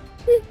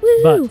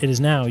 Woo-woo. But it is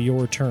now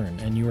your turn,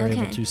 and you are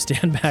able to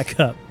stand back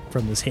up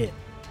from this hit.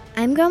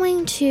 I'm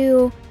going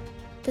to...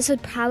 This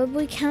would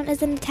probably count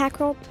as an attack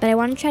roll, but I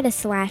want to try to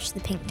slash the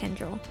pink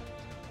tendril.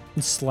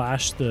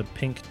 Slash the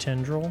pink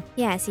tendril?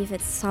 Yeah, see if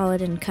it's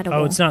solid and cuttable.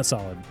 Oh, it's not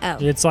solid. Oh.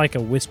 It's like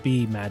a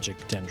wispy magic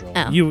tendril.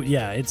 Oh. You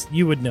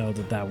would know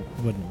that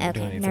wouldn't do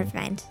anything. Okay, never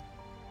mind.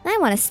 I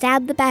want to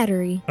stab the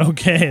battery.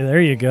 Okay,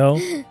 there you go.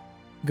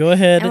 Go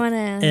ahead I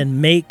wanna...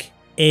 and make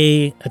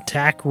a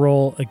attack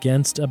roll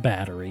against a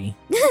battery.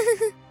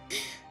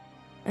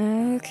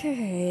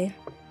 Okay.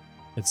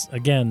 It's,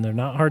 again, they're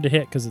not hard to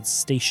hit because it's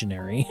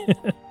stationary.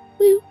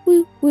 Woo,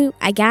 woo, woo.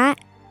 I got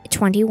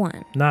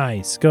 21.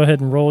 Nice. Go ahead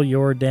and roll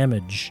your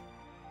damage.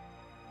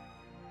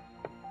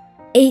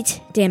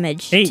 8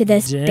 damage 8 to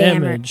this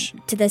damage.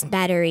 to this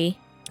battery.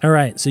 All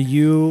right, so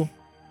you...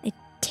 I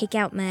take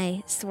out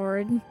my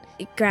sword,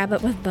 grab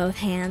it with both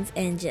hands,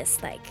 and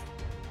just,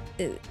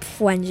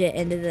 plunge it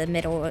into the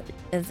middle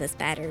of this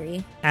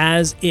battery.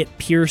 As it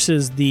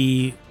pierces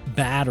the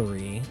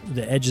battery,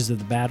 the edges of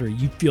the battery,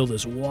 you feel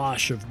this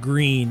wash of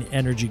green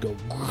energy go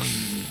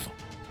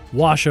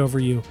wash over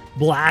you,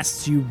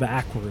 blasts you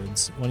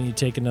backwards. Why don't you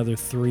take another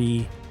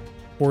 3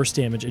 force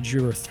damage as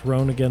you are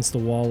thrown against the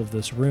wall of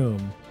this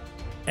room.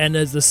 And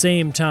at the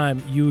same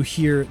time, you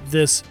hear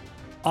this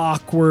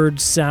awkward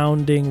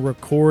sounding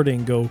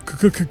recording go,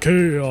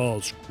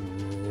 Chaos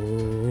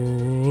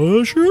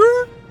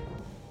Crusher?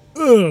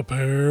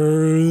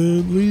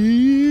 Apparently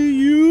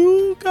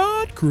you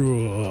got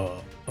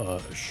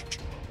crushed.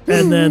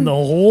 And then the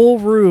whole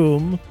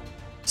room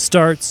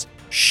starts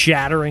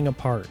shattering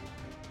apart.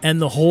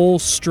 And the whole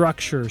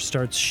structure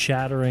starts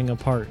shattering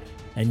apart.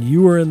 And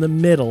you are in the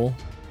middle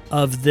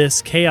of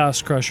this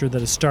Chaos Crusher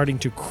that is starting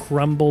to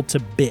crumble to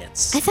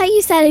bits. I thought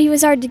you said he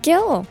was hard to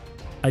kill.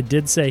 I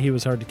did say he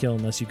was hard to kill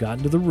unless you got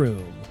into the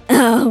room.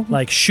 Oh.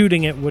 Like,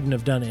 shooting it wouldn't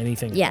have done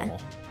anything Yeah. at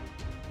all.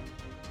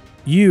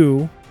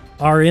 You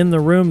are in the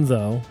room,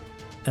 though,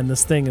 and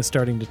this thing is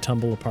starting to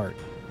tumble apart.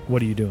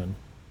 What are you doing?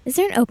 Is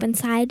there an open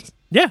side?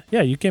 Yeah,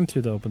 you came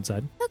through the open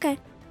side. Okay.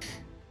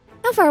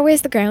 How far away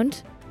is the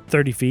ground?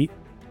 30 feet,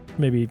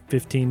 maybe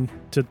 15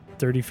 to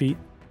 30 feet.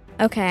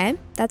 Okay,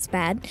 that's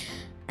bad.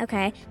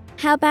 Okay.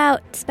 How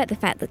about, despite the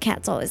fact that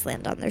cats always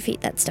land on their feet,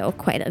 that's still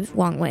quite a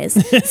long ways.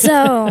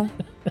 So,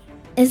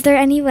 is there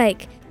any,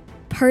 like,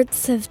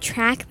 parts of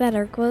track that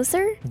are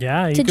closer?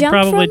 Yeah, you to could jump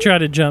probably from? try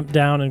to jump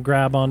down and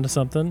grab onto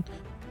something.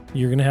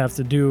 You're going to have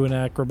to do an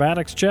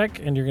acrobatics check,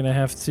 and you're going to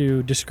have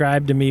to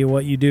describe to me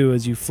what you do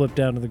as you flip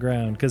down to the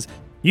ground. Because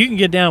you can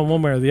get down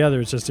one way or the other.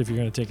 It's just if you're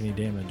going to take any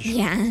damage.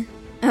 Yeah.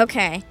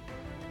 Okay.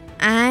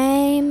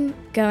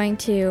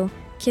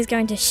 She's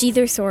going to sheath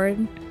her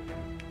sword.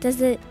 Does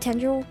the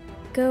tendril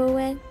go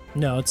away?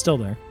 No, it's still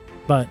there.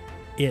 But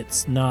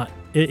it's not.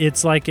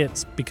 It's like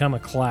it's become a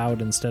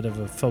cloud instead of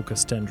a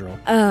focused tendril.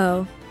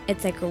 Oh,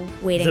 it's like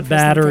waiting The for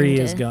battery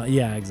something is gone.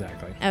 Yeah,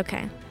 exactly.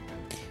 Okay.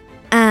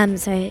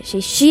 So I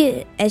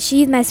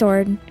sheathe my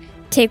sword,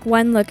 take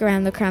one look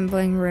around the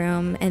crumbling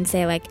room, and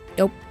say like,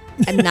 "Nope,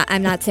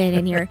 I'm not staying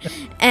in here,"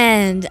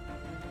 and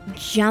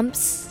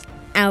jumps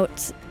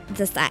out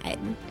the side,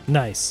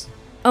 Nice.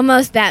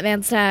 almost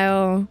Batman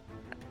style.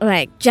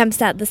 Like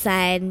jumps out the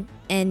side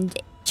and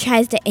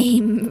tries to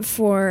aim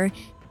for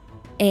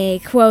a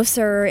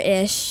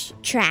closer-ish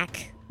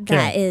track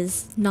that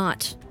is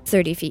not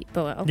 30 feet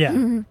below.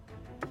 Yeah.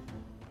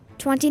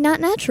 20 not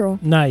natural.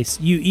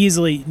 Nice. You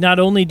easily, not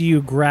only do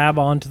you grab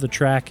onto the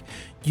track,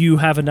 you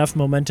have enough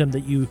momentum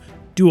that you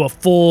do a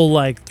full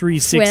like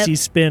 360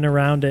 spin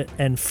around it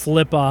and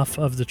flip off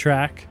of the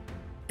track,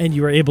 and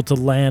you are able to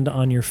land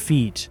on your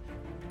feet.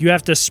 You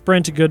have to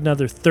sprint a good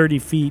another 30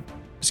 feet,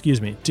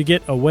 to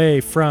get away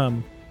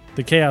from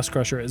the Chaos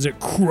Crusher as it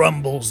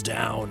crumbles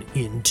down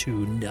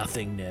into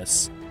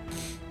nothingness.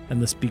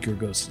 And the speaker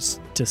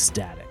goes to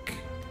static.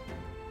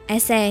 I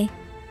say,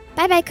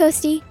 bye-bye,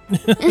 Coasty.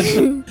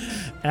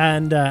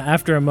 And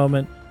after a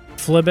moment,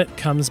 Flibbit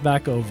comes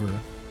back over,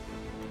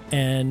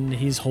 and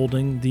he's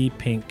holding the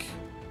pink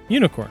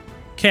unicorn.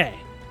 Okay.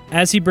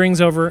 As he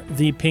brings over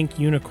the pink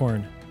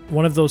unicorn,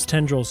 one of those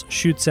tendrils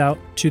shoots out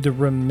to the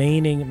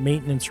remaining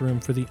maintenance room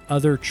for the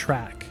other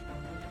track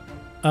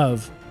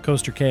of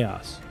Coaster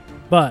Chaos.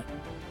 But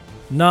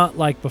not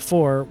like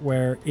before,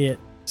 where it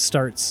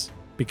starts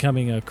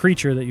becoming a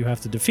creature that you have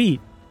to defeat.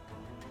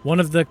 One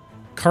of the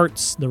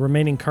carts, the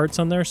remaining carts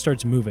on there,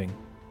 starts moving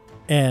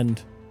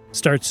and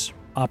starts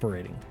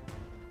operating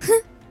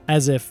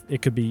as if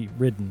it could be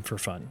ridden for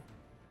fun.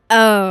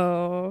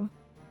 Oh.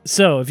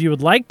 So if you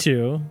would like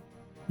to,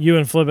 you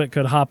and Flibbit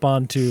could hop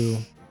on to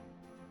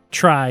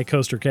try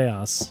Coaster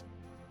Chaos.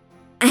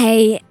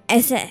 I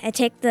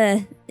take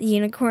the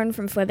unicorn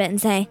from Flibbit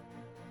and say,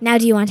 now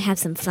do you want to have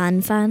some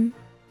fun?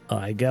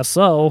 I guess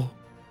so.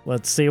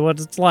 Let's see what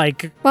it's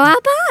like. Well,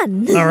 hop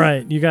on. All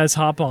right, you guys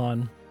hop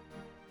on,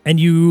 and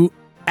you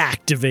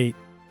activate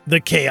the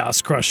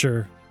Chaos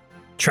Crusher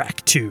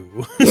Track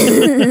 2.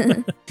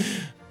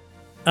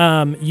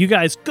 You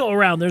guys go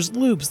around. There's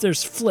loops,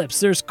 there's flips,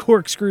 there's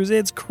corkscrews.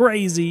 It's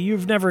crazy.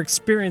 You've never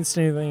experienced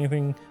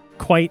anything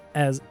quite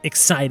as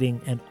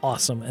exciting and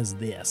awesome as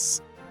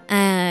this.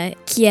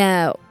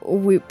 Kea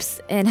whoops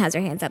and has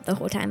her hands up the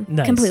whole time,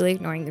 Nice. Completely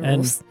ignoring the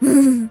rules.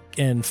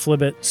 And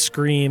Flibbit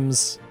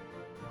screams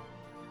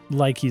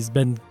like he's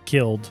been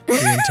killed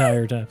the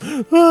entire time.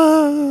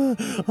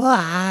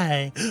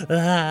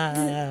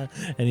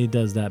 And he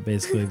does that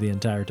basically the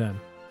entire time.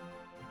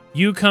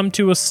 You come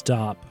to a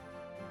stop.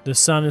 The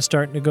sun is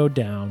starting to go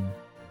down.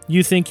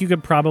 You think you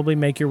could probably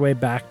make your way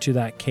back to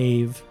that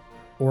cave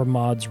or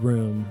Maud's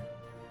room,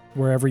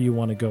 wherever you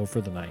want to go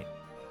for the night.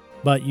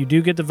 But you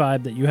do get the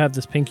vibe that you have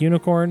this pink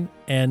unicorn,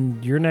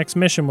 and your next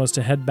mission was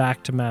to head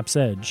back to Map's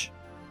Edge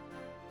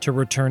to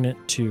return it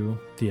to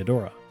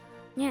Theodora.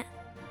 Yeah.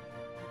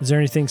 Is there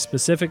anything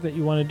specific that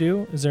you want to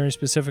do? Is there any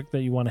specific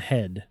that you want to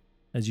head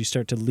as you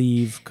start to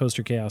leave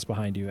Coaster Chaos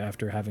behind you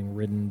after having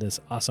ridden this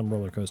awesome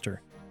roller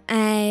coaster?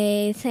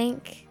 I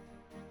think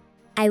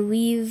I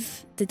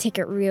leave the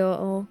ticket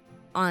reel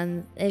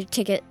on a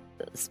ticket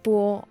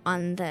spool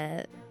on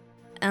the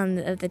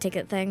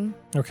ticket thing,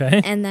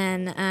 Okay. and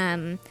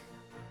then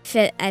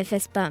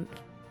fist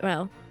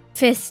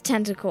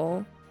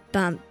tentacle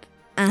bump.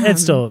 We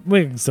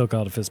can still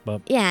call it a fist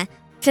bump. Yeah,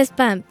 fist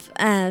bump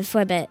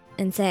Flibbit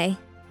and say,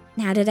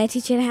 "Now, did I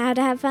teach you how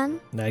to have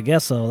fun?" I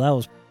guess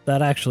so.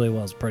 That actually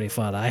was pretty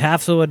fun. I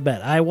have to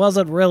admit, I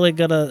wasn't really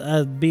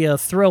gonna be a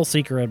thrill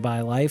seeker in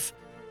my life.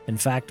 In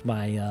fact,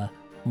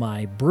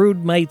 my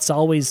brood mates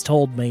always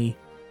told me,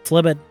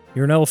 "Flibbit,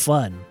 you're no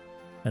fun,"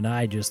 and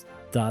I just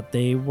thought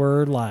they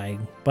were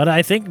lying. But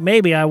I think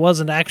maybe I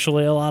wasn't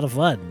actually a lot of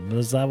fun,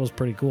 because that was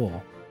pretty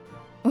cool.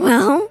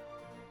 Well,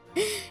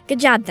 good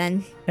job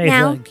then. Hey,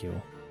 now, thank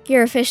you.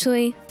 You're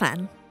officially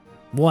fun.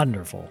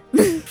 Wonderful.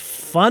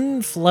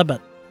 Fun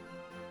Flibbit.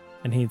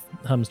 And he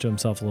hums to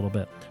himself a little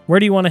bit. Where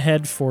do you want to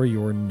head for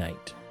your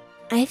night?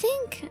 I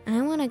think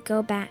I want to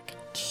go back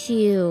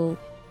to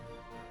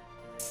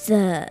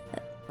the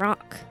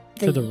rock.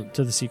 To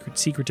the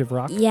secretive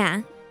rock?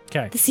 Yeah.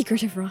 Okay. The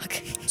secretive rock.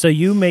 So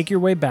you make your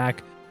way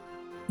back.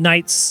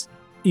 Night's,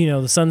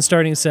 the sun's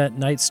starting to set,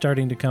 night's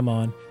starting to come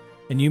on,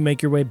 and you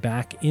make your way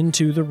back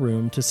into the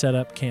room to set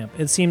up camp.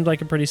 It seemed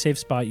like a pretty safe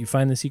spot. You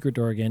find the secret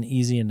door again,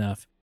 easy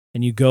enough,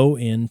 and you go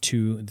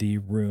into the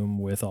room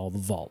with all the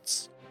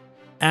vaults.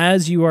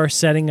 As you are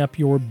setting up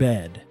your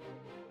bed,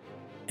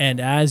 and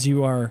as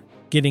you are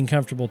getting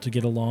comfortable to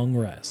get a long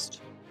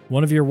rest,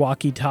 one of your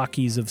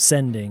walkie-talkies of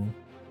sending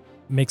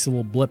makes a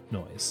little blip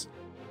noise.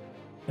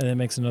 And then it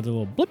makes another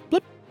little blip,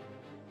 blip,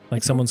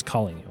 like someone's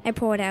calling you. I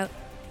pull it out.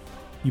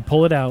 You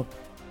pull it out,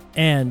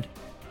 and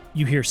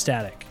you hear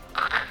static.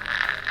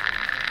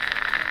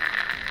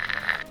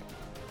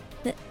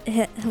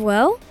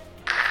 Hello?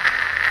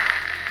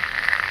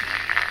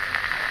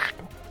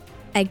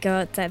 I go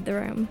outside the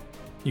room.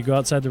 You go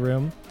outside the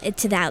room.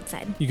 To the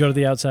outside. You go to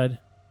the outside.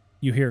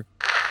 You hear,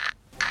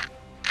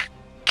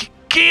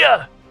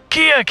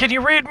 Kea, can you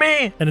read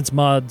me? And it's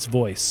Maud's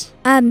voice.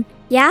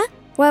 Yeah?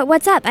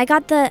 What's up? I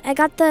got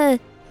the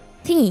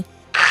thingy.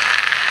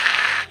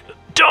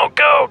 Don't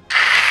go.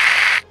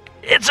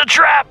 It's a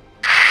trap.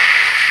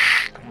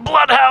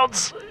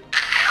 Bloodhounds.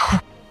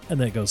 And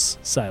then it goes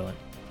silent.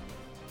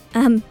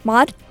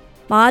 Maud?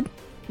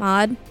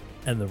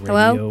 And the radio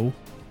Hello?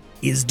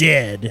 is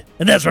dead.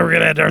 And that's where we're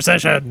going to end our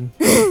session.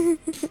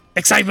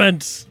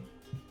 Excitement.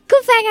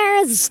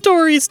 Cliffhangers!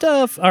 Story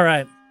stuff. All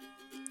right.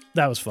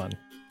 That was fun.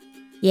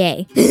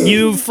 Yay.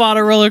 You fought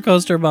a roller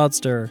coaster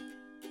monster.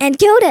 And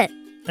killed it.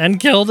 And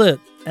killed it.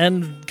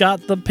 And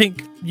got the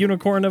pink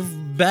unicorn of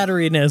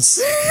batteryness.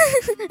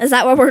 Is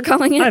that what we're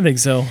calling it? I think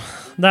so.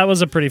 That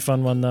was a pretty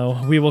fun one,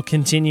 though. We will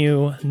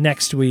continue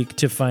next week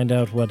to find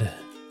out what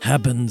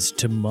happens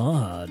to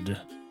Maud.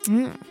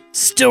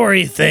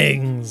 Story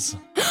things.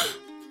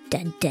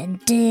 Dun, dun,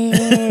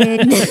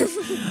 dun.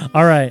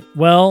 All right.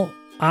 Well,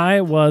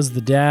 I was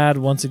the dad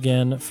once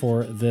again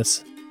for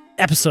this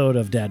episode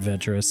of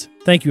Dadventurous.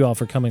 Thank you all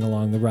for coming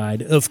along the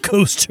ride of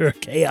Coaster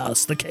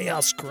Chaos, the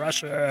Chaos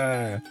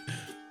Crusher.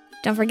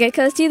 Don't forget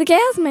Coasty the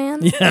Chaos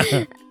Man.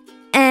 Yeah.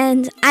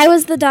 And I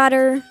was the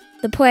daughter,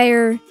 the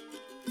player,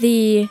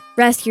 the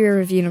rescuer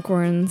of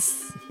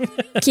unicorns,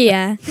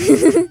 Kea.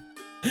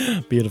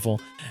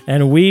 Beautiful.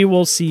 And we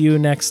will see you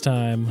next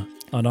time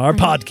on our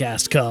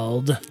podcast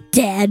called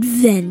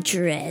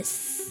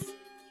Dadventurous.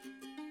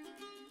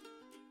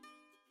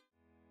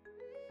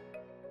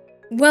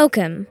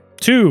 Welcome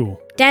to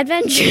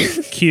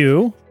Dadventurous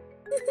Q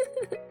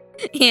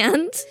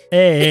and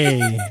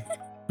A.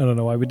 I don't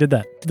know why we did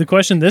that. The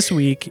question this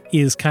week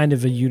is kind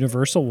of a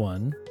universal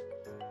one.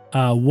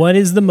 What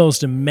is the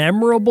most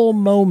memorable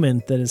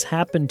moment that has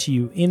happened to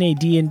you in a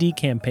D&D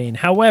campaign?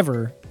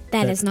 However,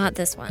 that is not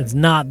this one. It's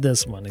not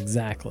this one,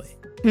 exactly.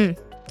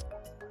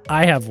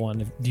 I have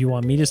one. Do you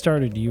want me to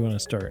start or do you want to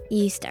start?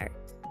 You start.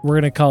 We're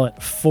going to call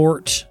it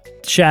Fort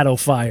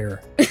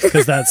Shadowfire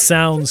because that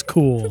sounds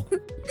cool.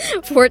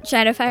 Fort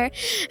Shadowfire.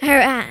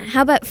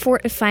 How about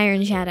Fort of Fire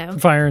and Shadow?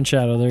 Fire and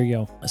Shadow, there you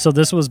go. So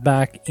this was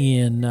back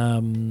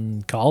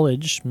in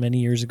college many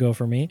years ago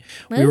for me.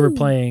 Ooh. We were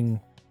playing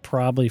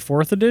probably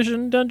 4th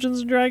edition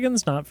Dungeons &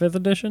 Dragons, not 5th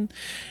edition.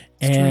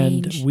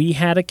 And we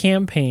had a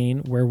campaign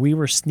where we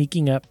were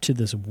sneaking up to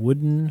this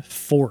wooden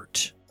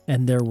fort.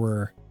 And there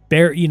were,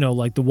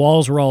 like the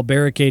walls were all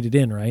barricaded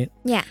in, right?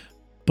 Yeah.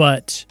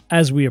 But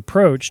as we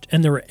approached,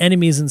 and there were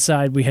enemies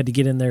inside, we had to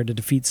get in there to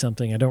defeat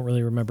something. I don't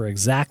really remember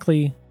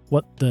exactly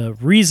what the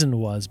reason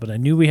was, but I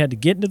knew we had to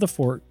get into the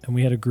fort, and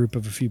we had a group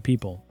of a few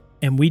people.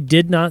 And we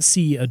did not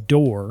see a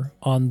door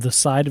on the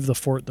side of the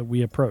fort that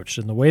we approached.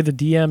 And the way the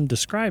DM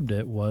described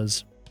it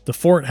was the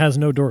fort has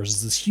no doors.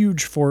 It's this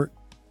huge fort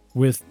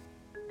with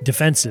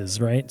defenses,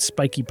 right?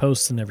 Spiky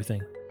posts and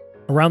everything.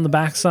 Around the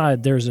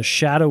backside, there's a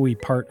shadowy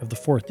part of the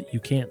fort that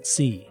you can't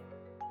see.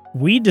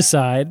 We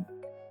decide,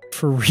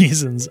 for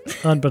reasons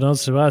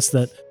unbeknownst to us,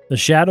 that the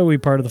shadowy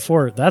part of the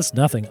fort, that's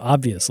nothing,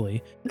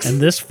 obviously. And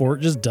this fort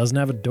just doesn't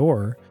have a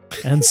door.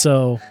 And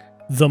so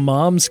the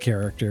mom's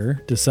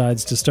character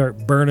decides to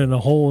start burning a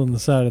hole in the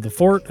side of the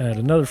fort. I had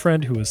another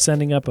friend who was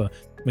sending up a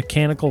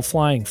mechanical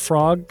flying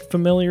frog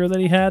familiar that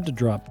he had to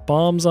drop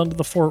bombs onto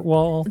the fort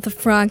wall. The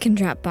frog can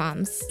drop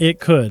bombs. It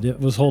could. It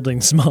was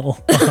holding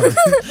small bombs.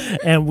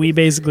 And we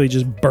basically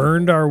just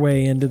burned our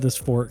way into this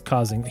fort,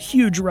 causing a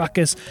huge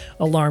ruckus,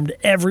 alarmed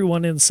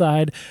everyone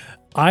inside.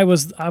 I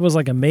was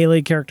like a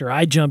melee character.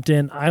 I jumped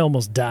in. I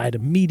almost died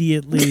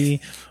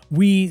immediately.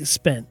 We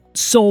spent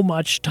so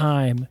much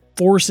time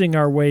forcing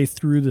our way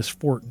through this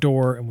fort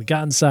door, and we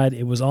got inside.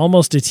 It was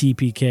almost a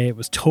TPK. It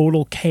was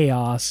total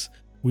chaos.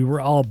 We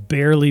were all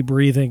barely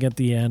breathing at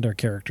the end, our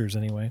characters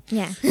anyway.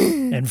 Yeah.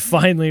 And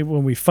finally,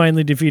 when we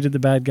finally defeated the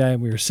bad guy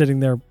and we were sitting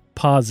there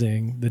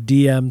pausing, the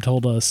DM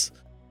told us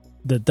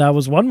that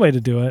was one way to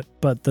do it,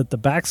 but that the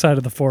backside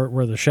of the fort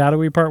where the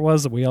shadowy part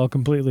was that we all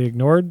completely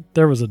ignored,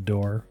 there was a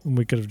door and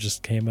we could have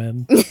just came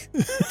in.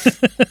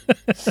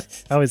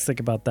 I always think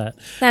about that.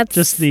 That's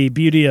just the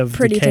beauty of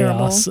the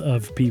chaos terrible.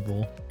 of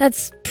people.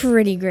 That's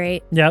pretty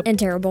great. Yep. And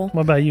terrible.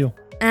 What about you?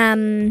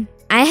 I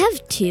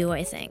have two,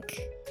 I think.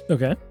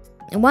 Okay.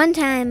 One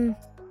time,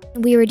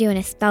 we were doing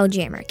a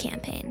Spelljammer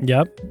campaign.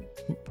 Yep.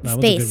 That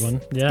was a good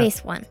one. Yeah.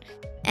 Space one.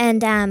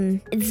 And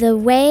the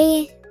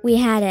way we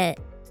had it,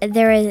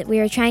 we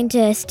were trying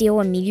to steal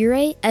a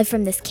meteorite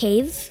from this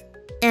cave,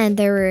 and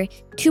there were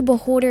two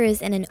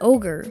beholders and an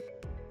ogre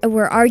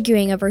were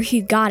arguing over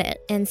who got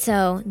it. And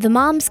so the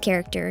mom's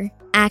character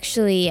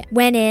actually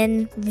went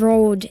in,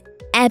 rolled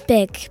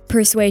epic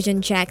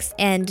persuasion checks,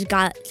 and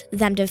got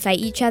them to fight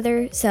each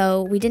other.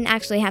 So we didn't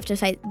actually have to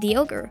fight the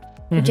ogre.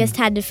 We just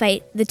had to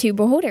fight the two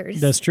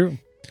beholders. That's true.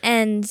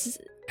 And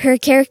her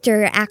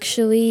character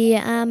actually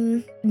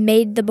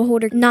made the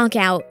beholder knock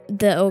out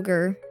the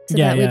ogre so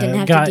that we didn't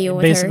have to deal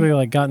with basically her.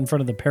 Like got in front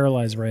of the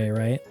paralyzed ray,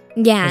 right?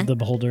 Yeah. Of the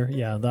beholder.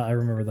 Yeah, I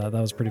remember that.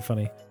 That was pretty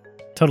funny.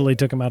 Totally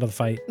took him out of the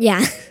fight.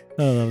 Yeah.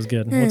 Oh, that was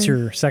good. What's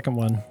your second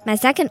one? My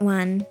second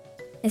one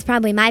is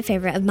probably my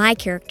favorite of my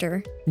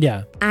character.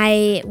 Yeah.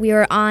 We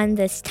were on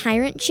this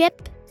tyrant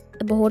ship,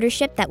 a beholder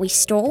ship that we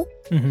stole,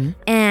 Mm-hmm.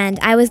 and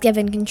I was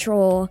given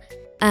control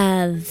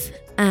of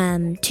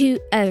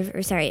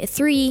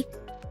three.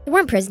 They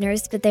weren't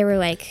prisoners, but they were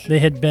like, They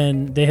had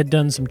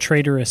done some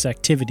traitorous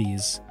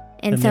activities.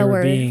 and they so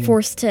were we're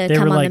forced to They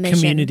come were on like the mission.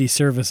 community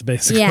service,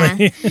 basically.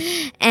 Yeah.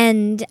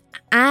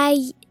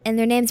 And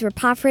their names were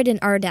Poffred and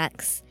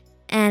Ardex,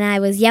 and I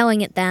was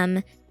yelling at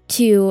them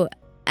to,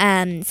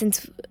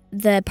 since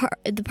the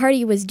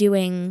party was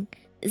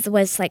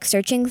like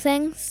searching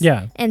things.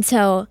 Yeah. And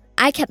so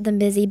I kept them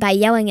busy by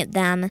yelling at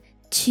them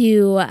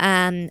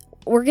to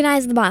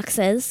organize the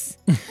boxes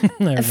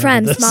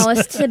from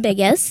smallest to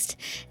biggest,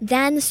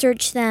 then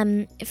search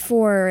them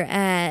for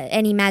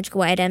any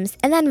magical items,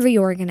 and then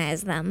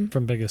reorganize them.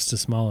 From biggest to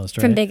smallest,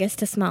 right? From biggest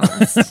to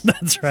smallest.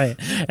 That's right.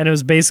 And it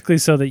was basically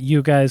so that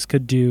you guys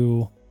could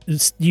you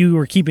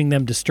were keeping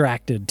them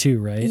distracted too,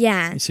 right?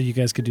 Yeah. So you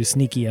guys could do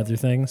sneaky other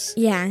things.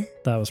 Yeah.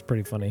 That was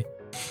pretty funny.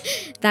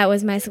 That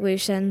was my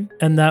solution.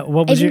 And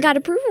what was Even got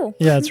approval.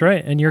 Yeah, that's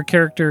right. And your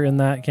character in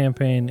that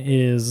campaign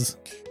is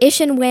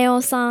Ishin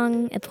Whale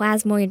Song, a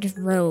plasmoid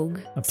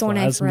rogue. a Soul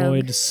Knife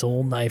Rogue. plasmoid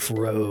soul knife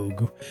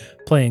rogue,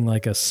 playing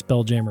like a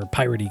Spelljammer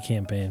piratey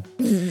campaign.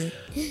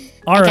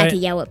 All I right. got to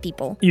yell at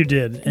people. You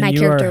did. And My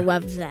character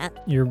loved that.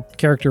 Your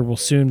character will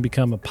soon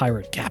become a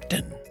pirate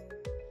captain.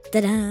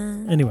 Ta-da.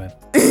 Anyway.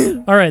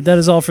 All right, that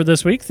is all for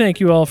this week. Thank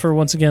you all for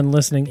once again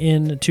listening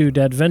in to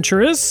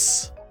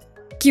Dadventurous.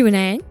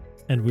 Q&A.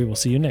 And we will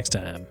see you next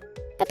time.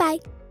 Bye-bye.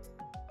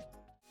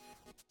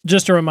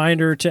 Just a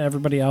reminder to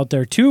everybody out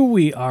there, too,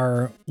 we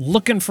are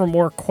looking for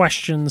more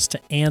questions to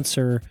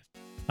answer,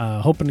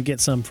 hoping to get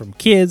some from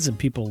kids and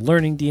people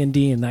learning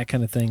D&D and that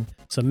kind of thing.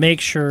 So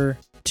make sure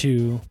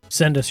to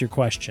send us your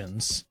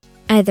questions.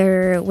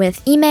 Either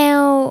with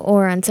email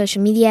or on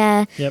social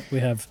media. Yep, we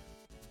have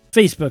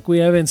Facebook, we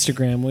have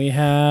Instagram, we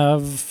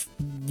have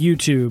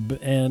YouTube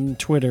and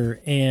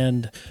Twitter,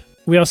 and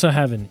we also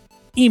have an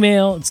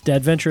email. It's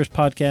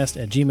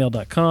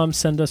dadventurouspodcast@gmail.com.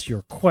 Send us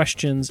your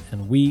questions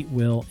and we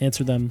will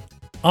answer them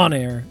on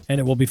air and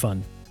it will be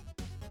fun.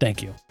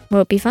 Thank you. Will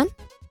it be fun?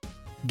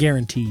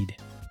 Guaranteed.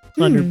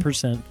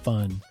 100%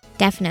 fun.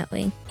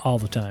 Definitely. All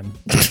the time.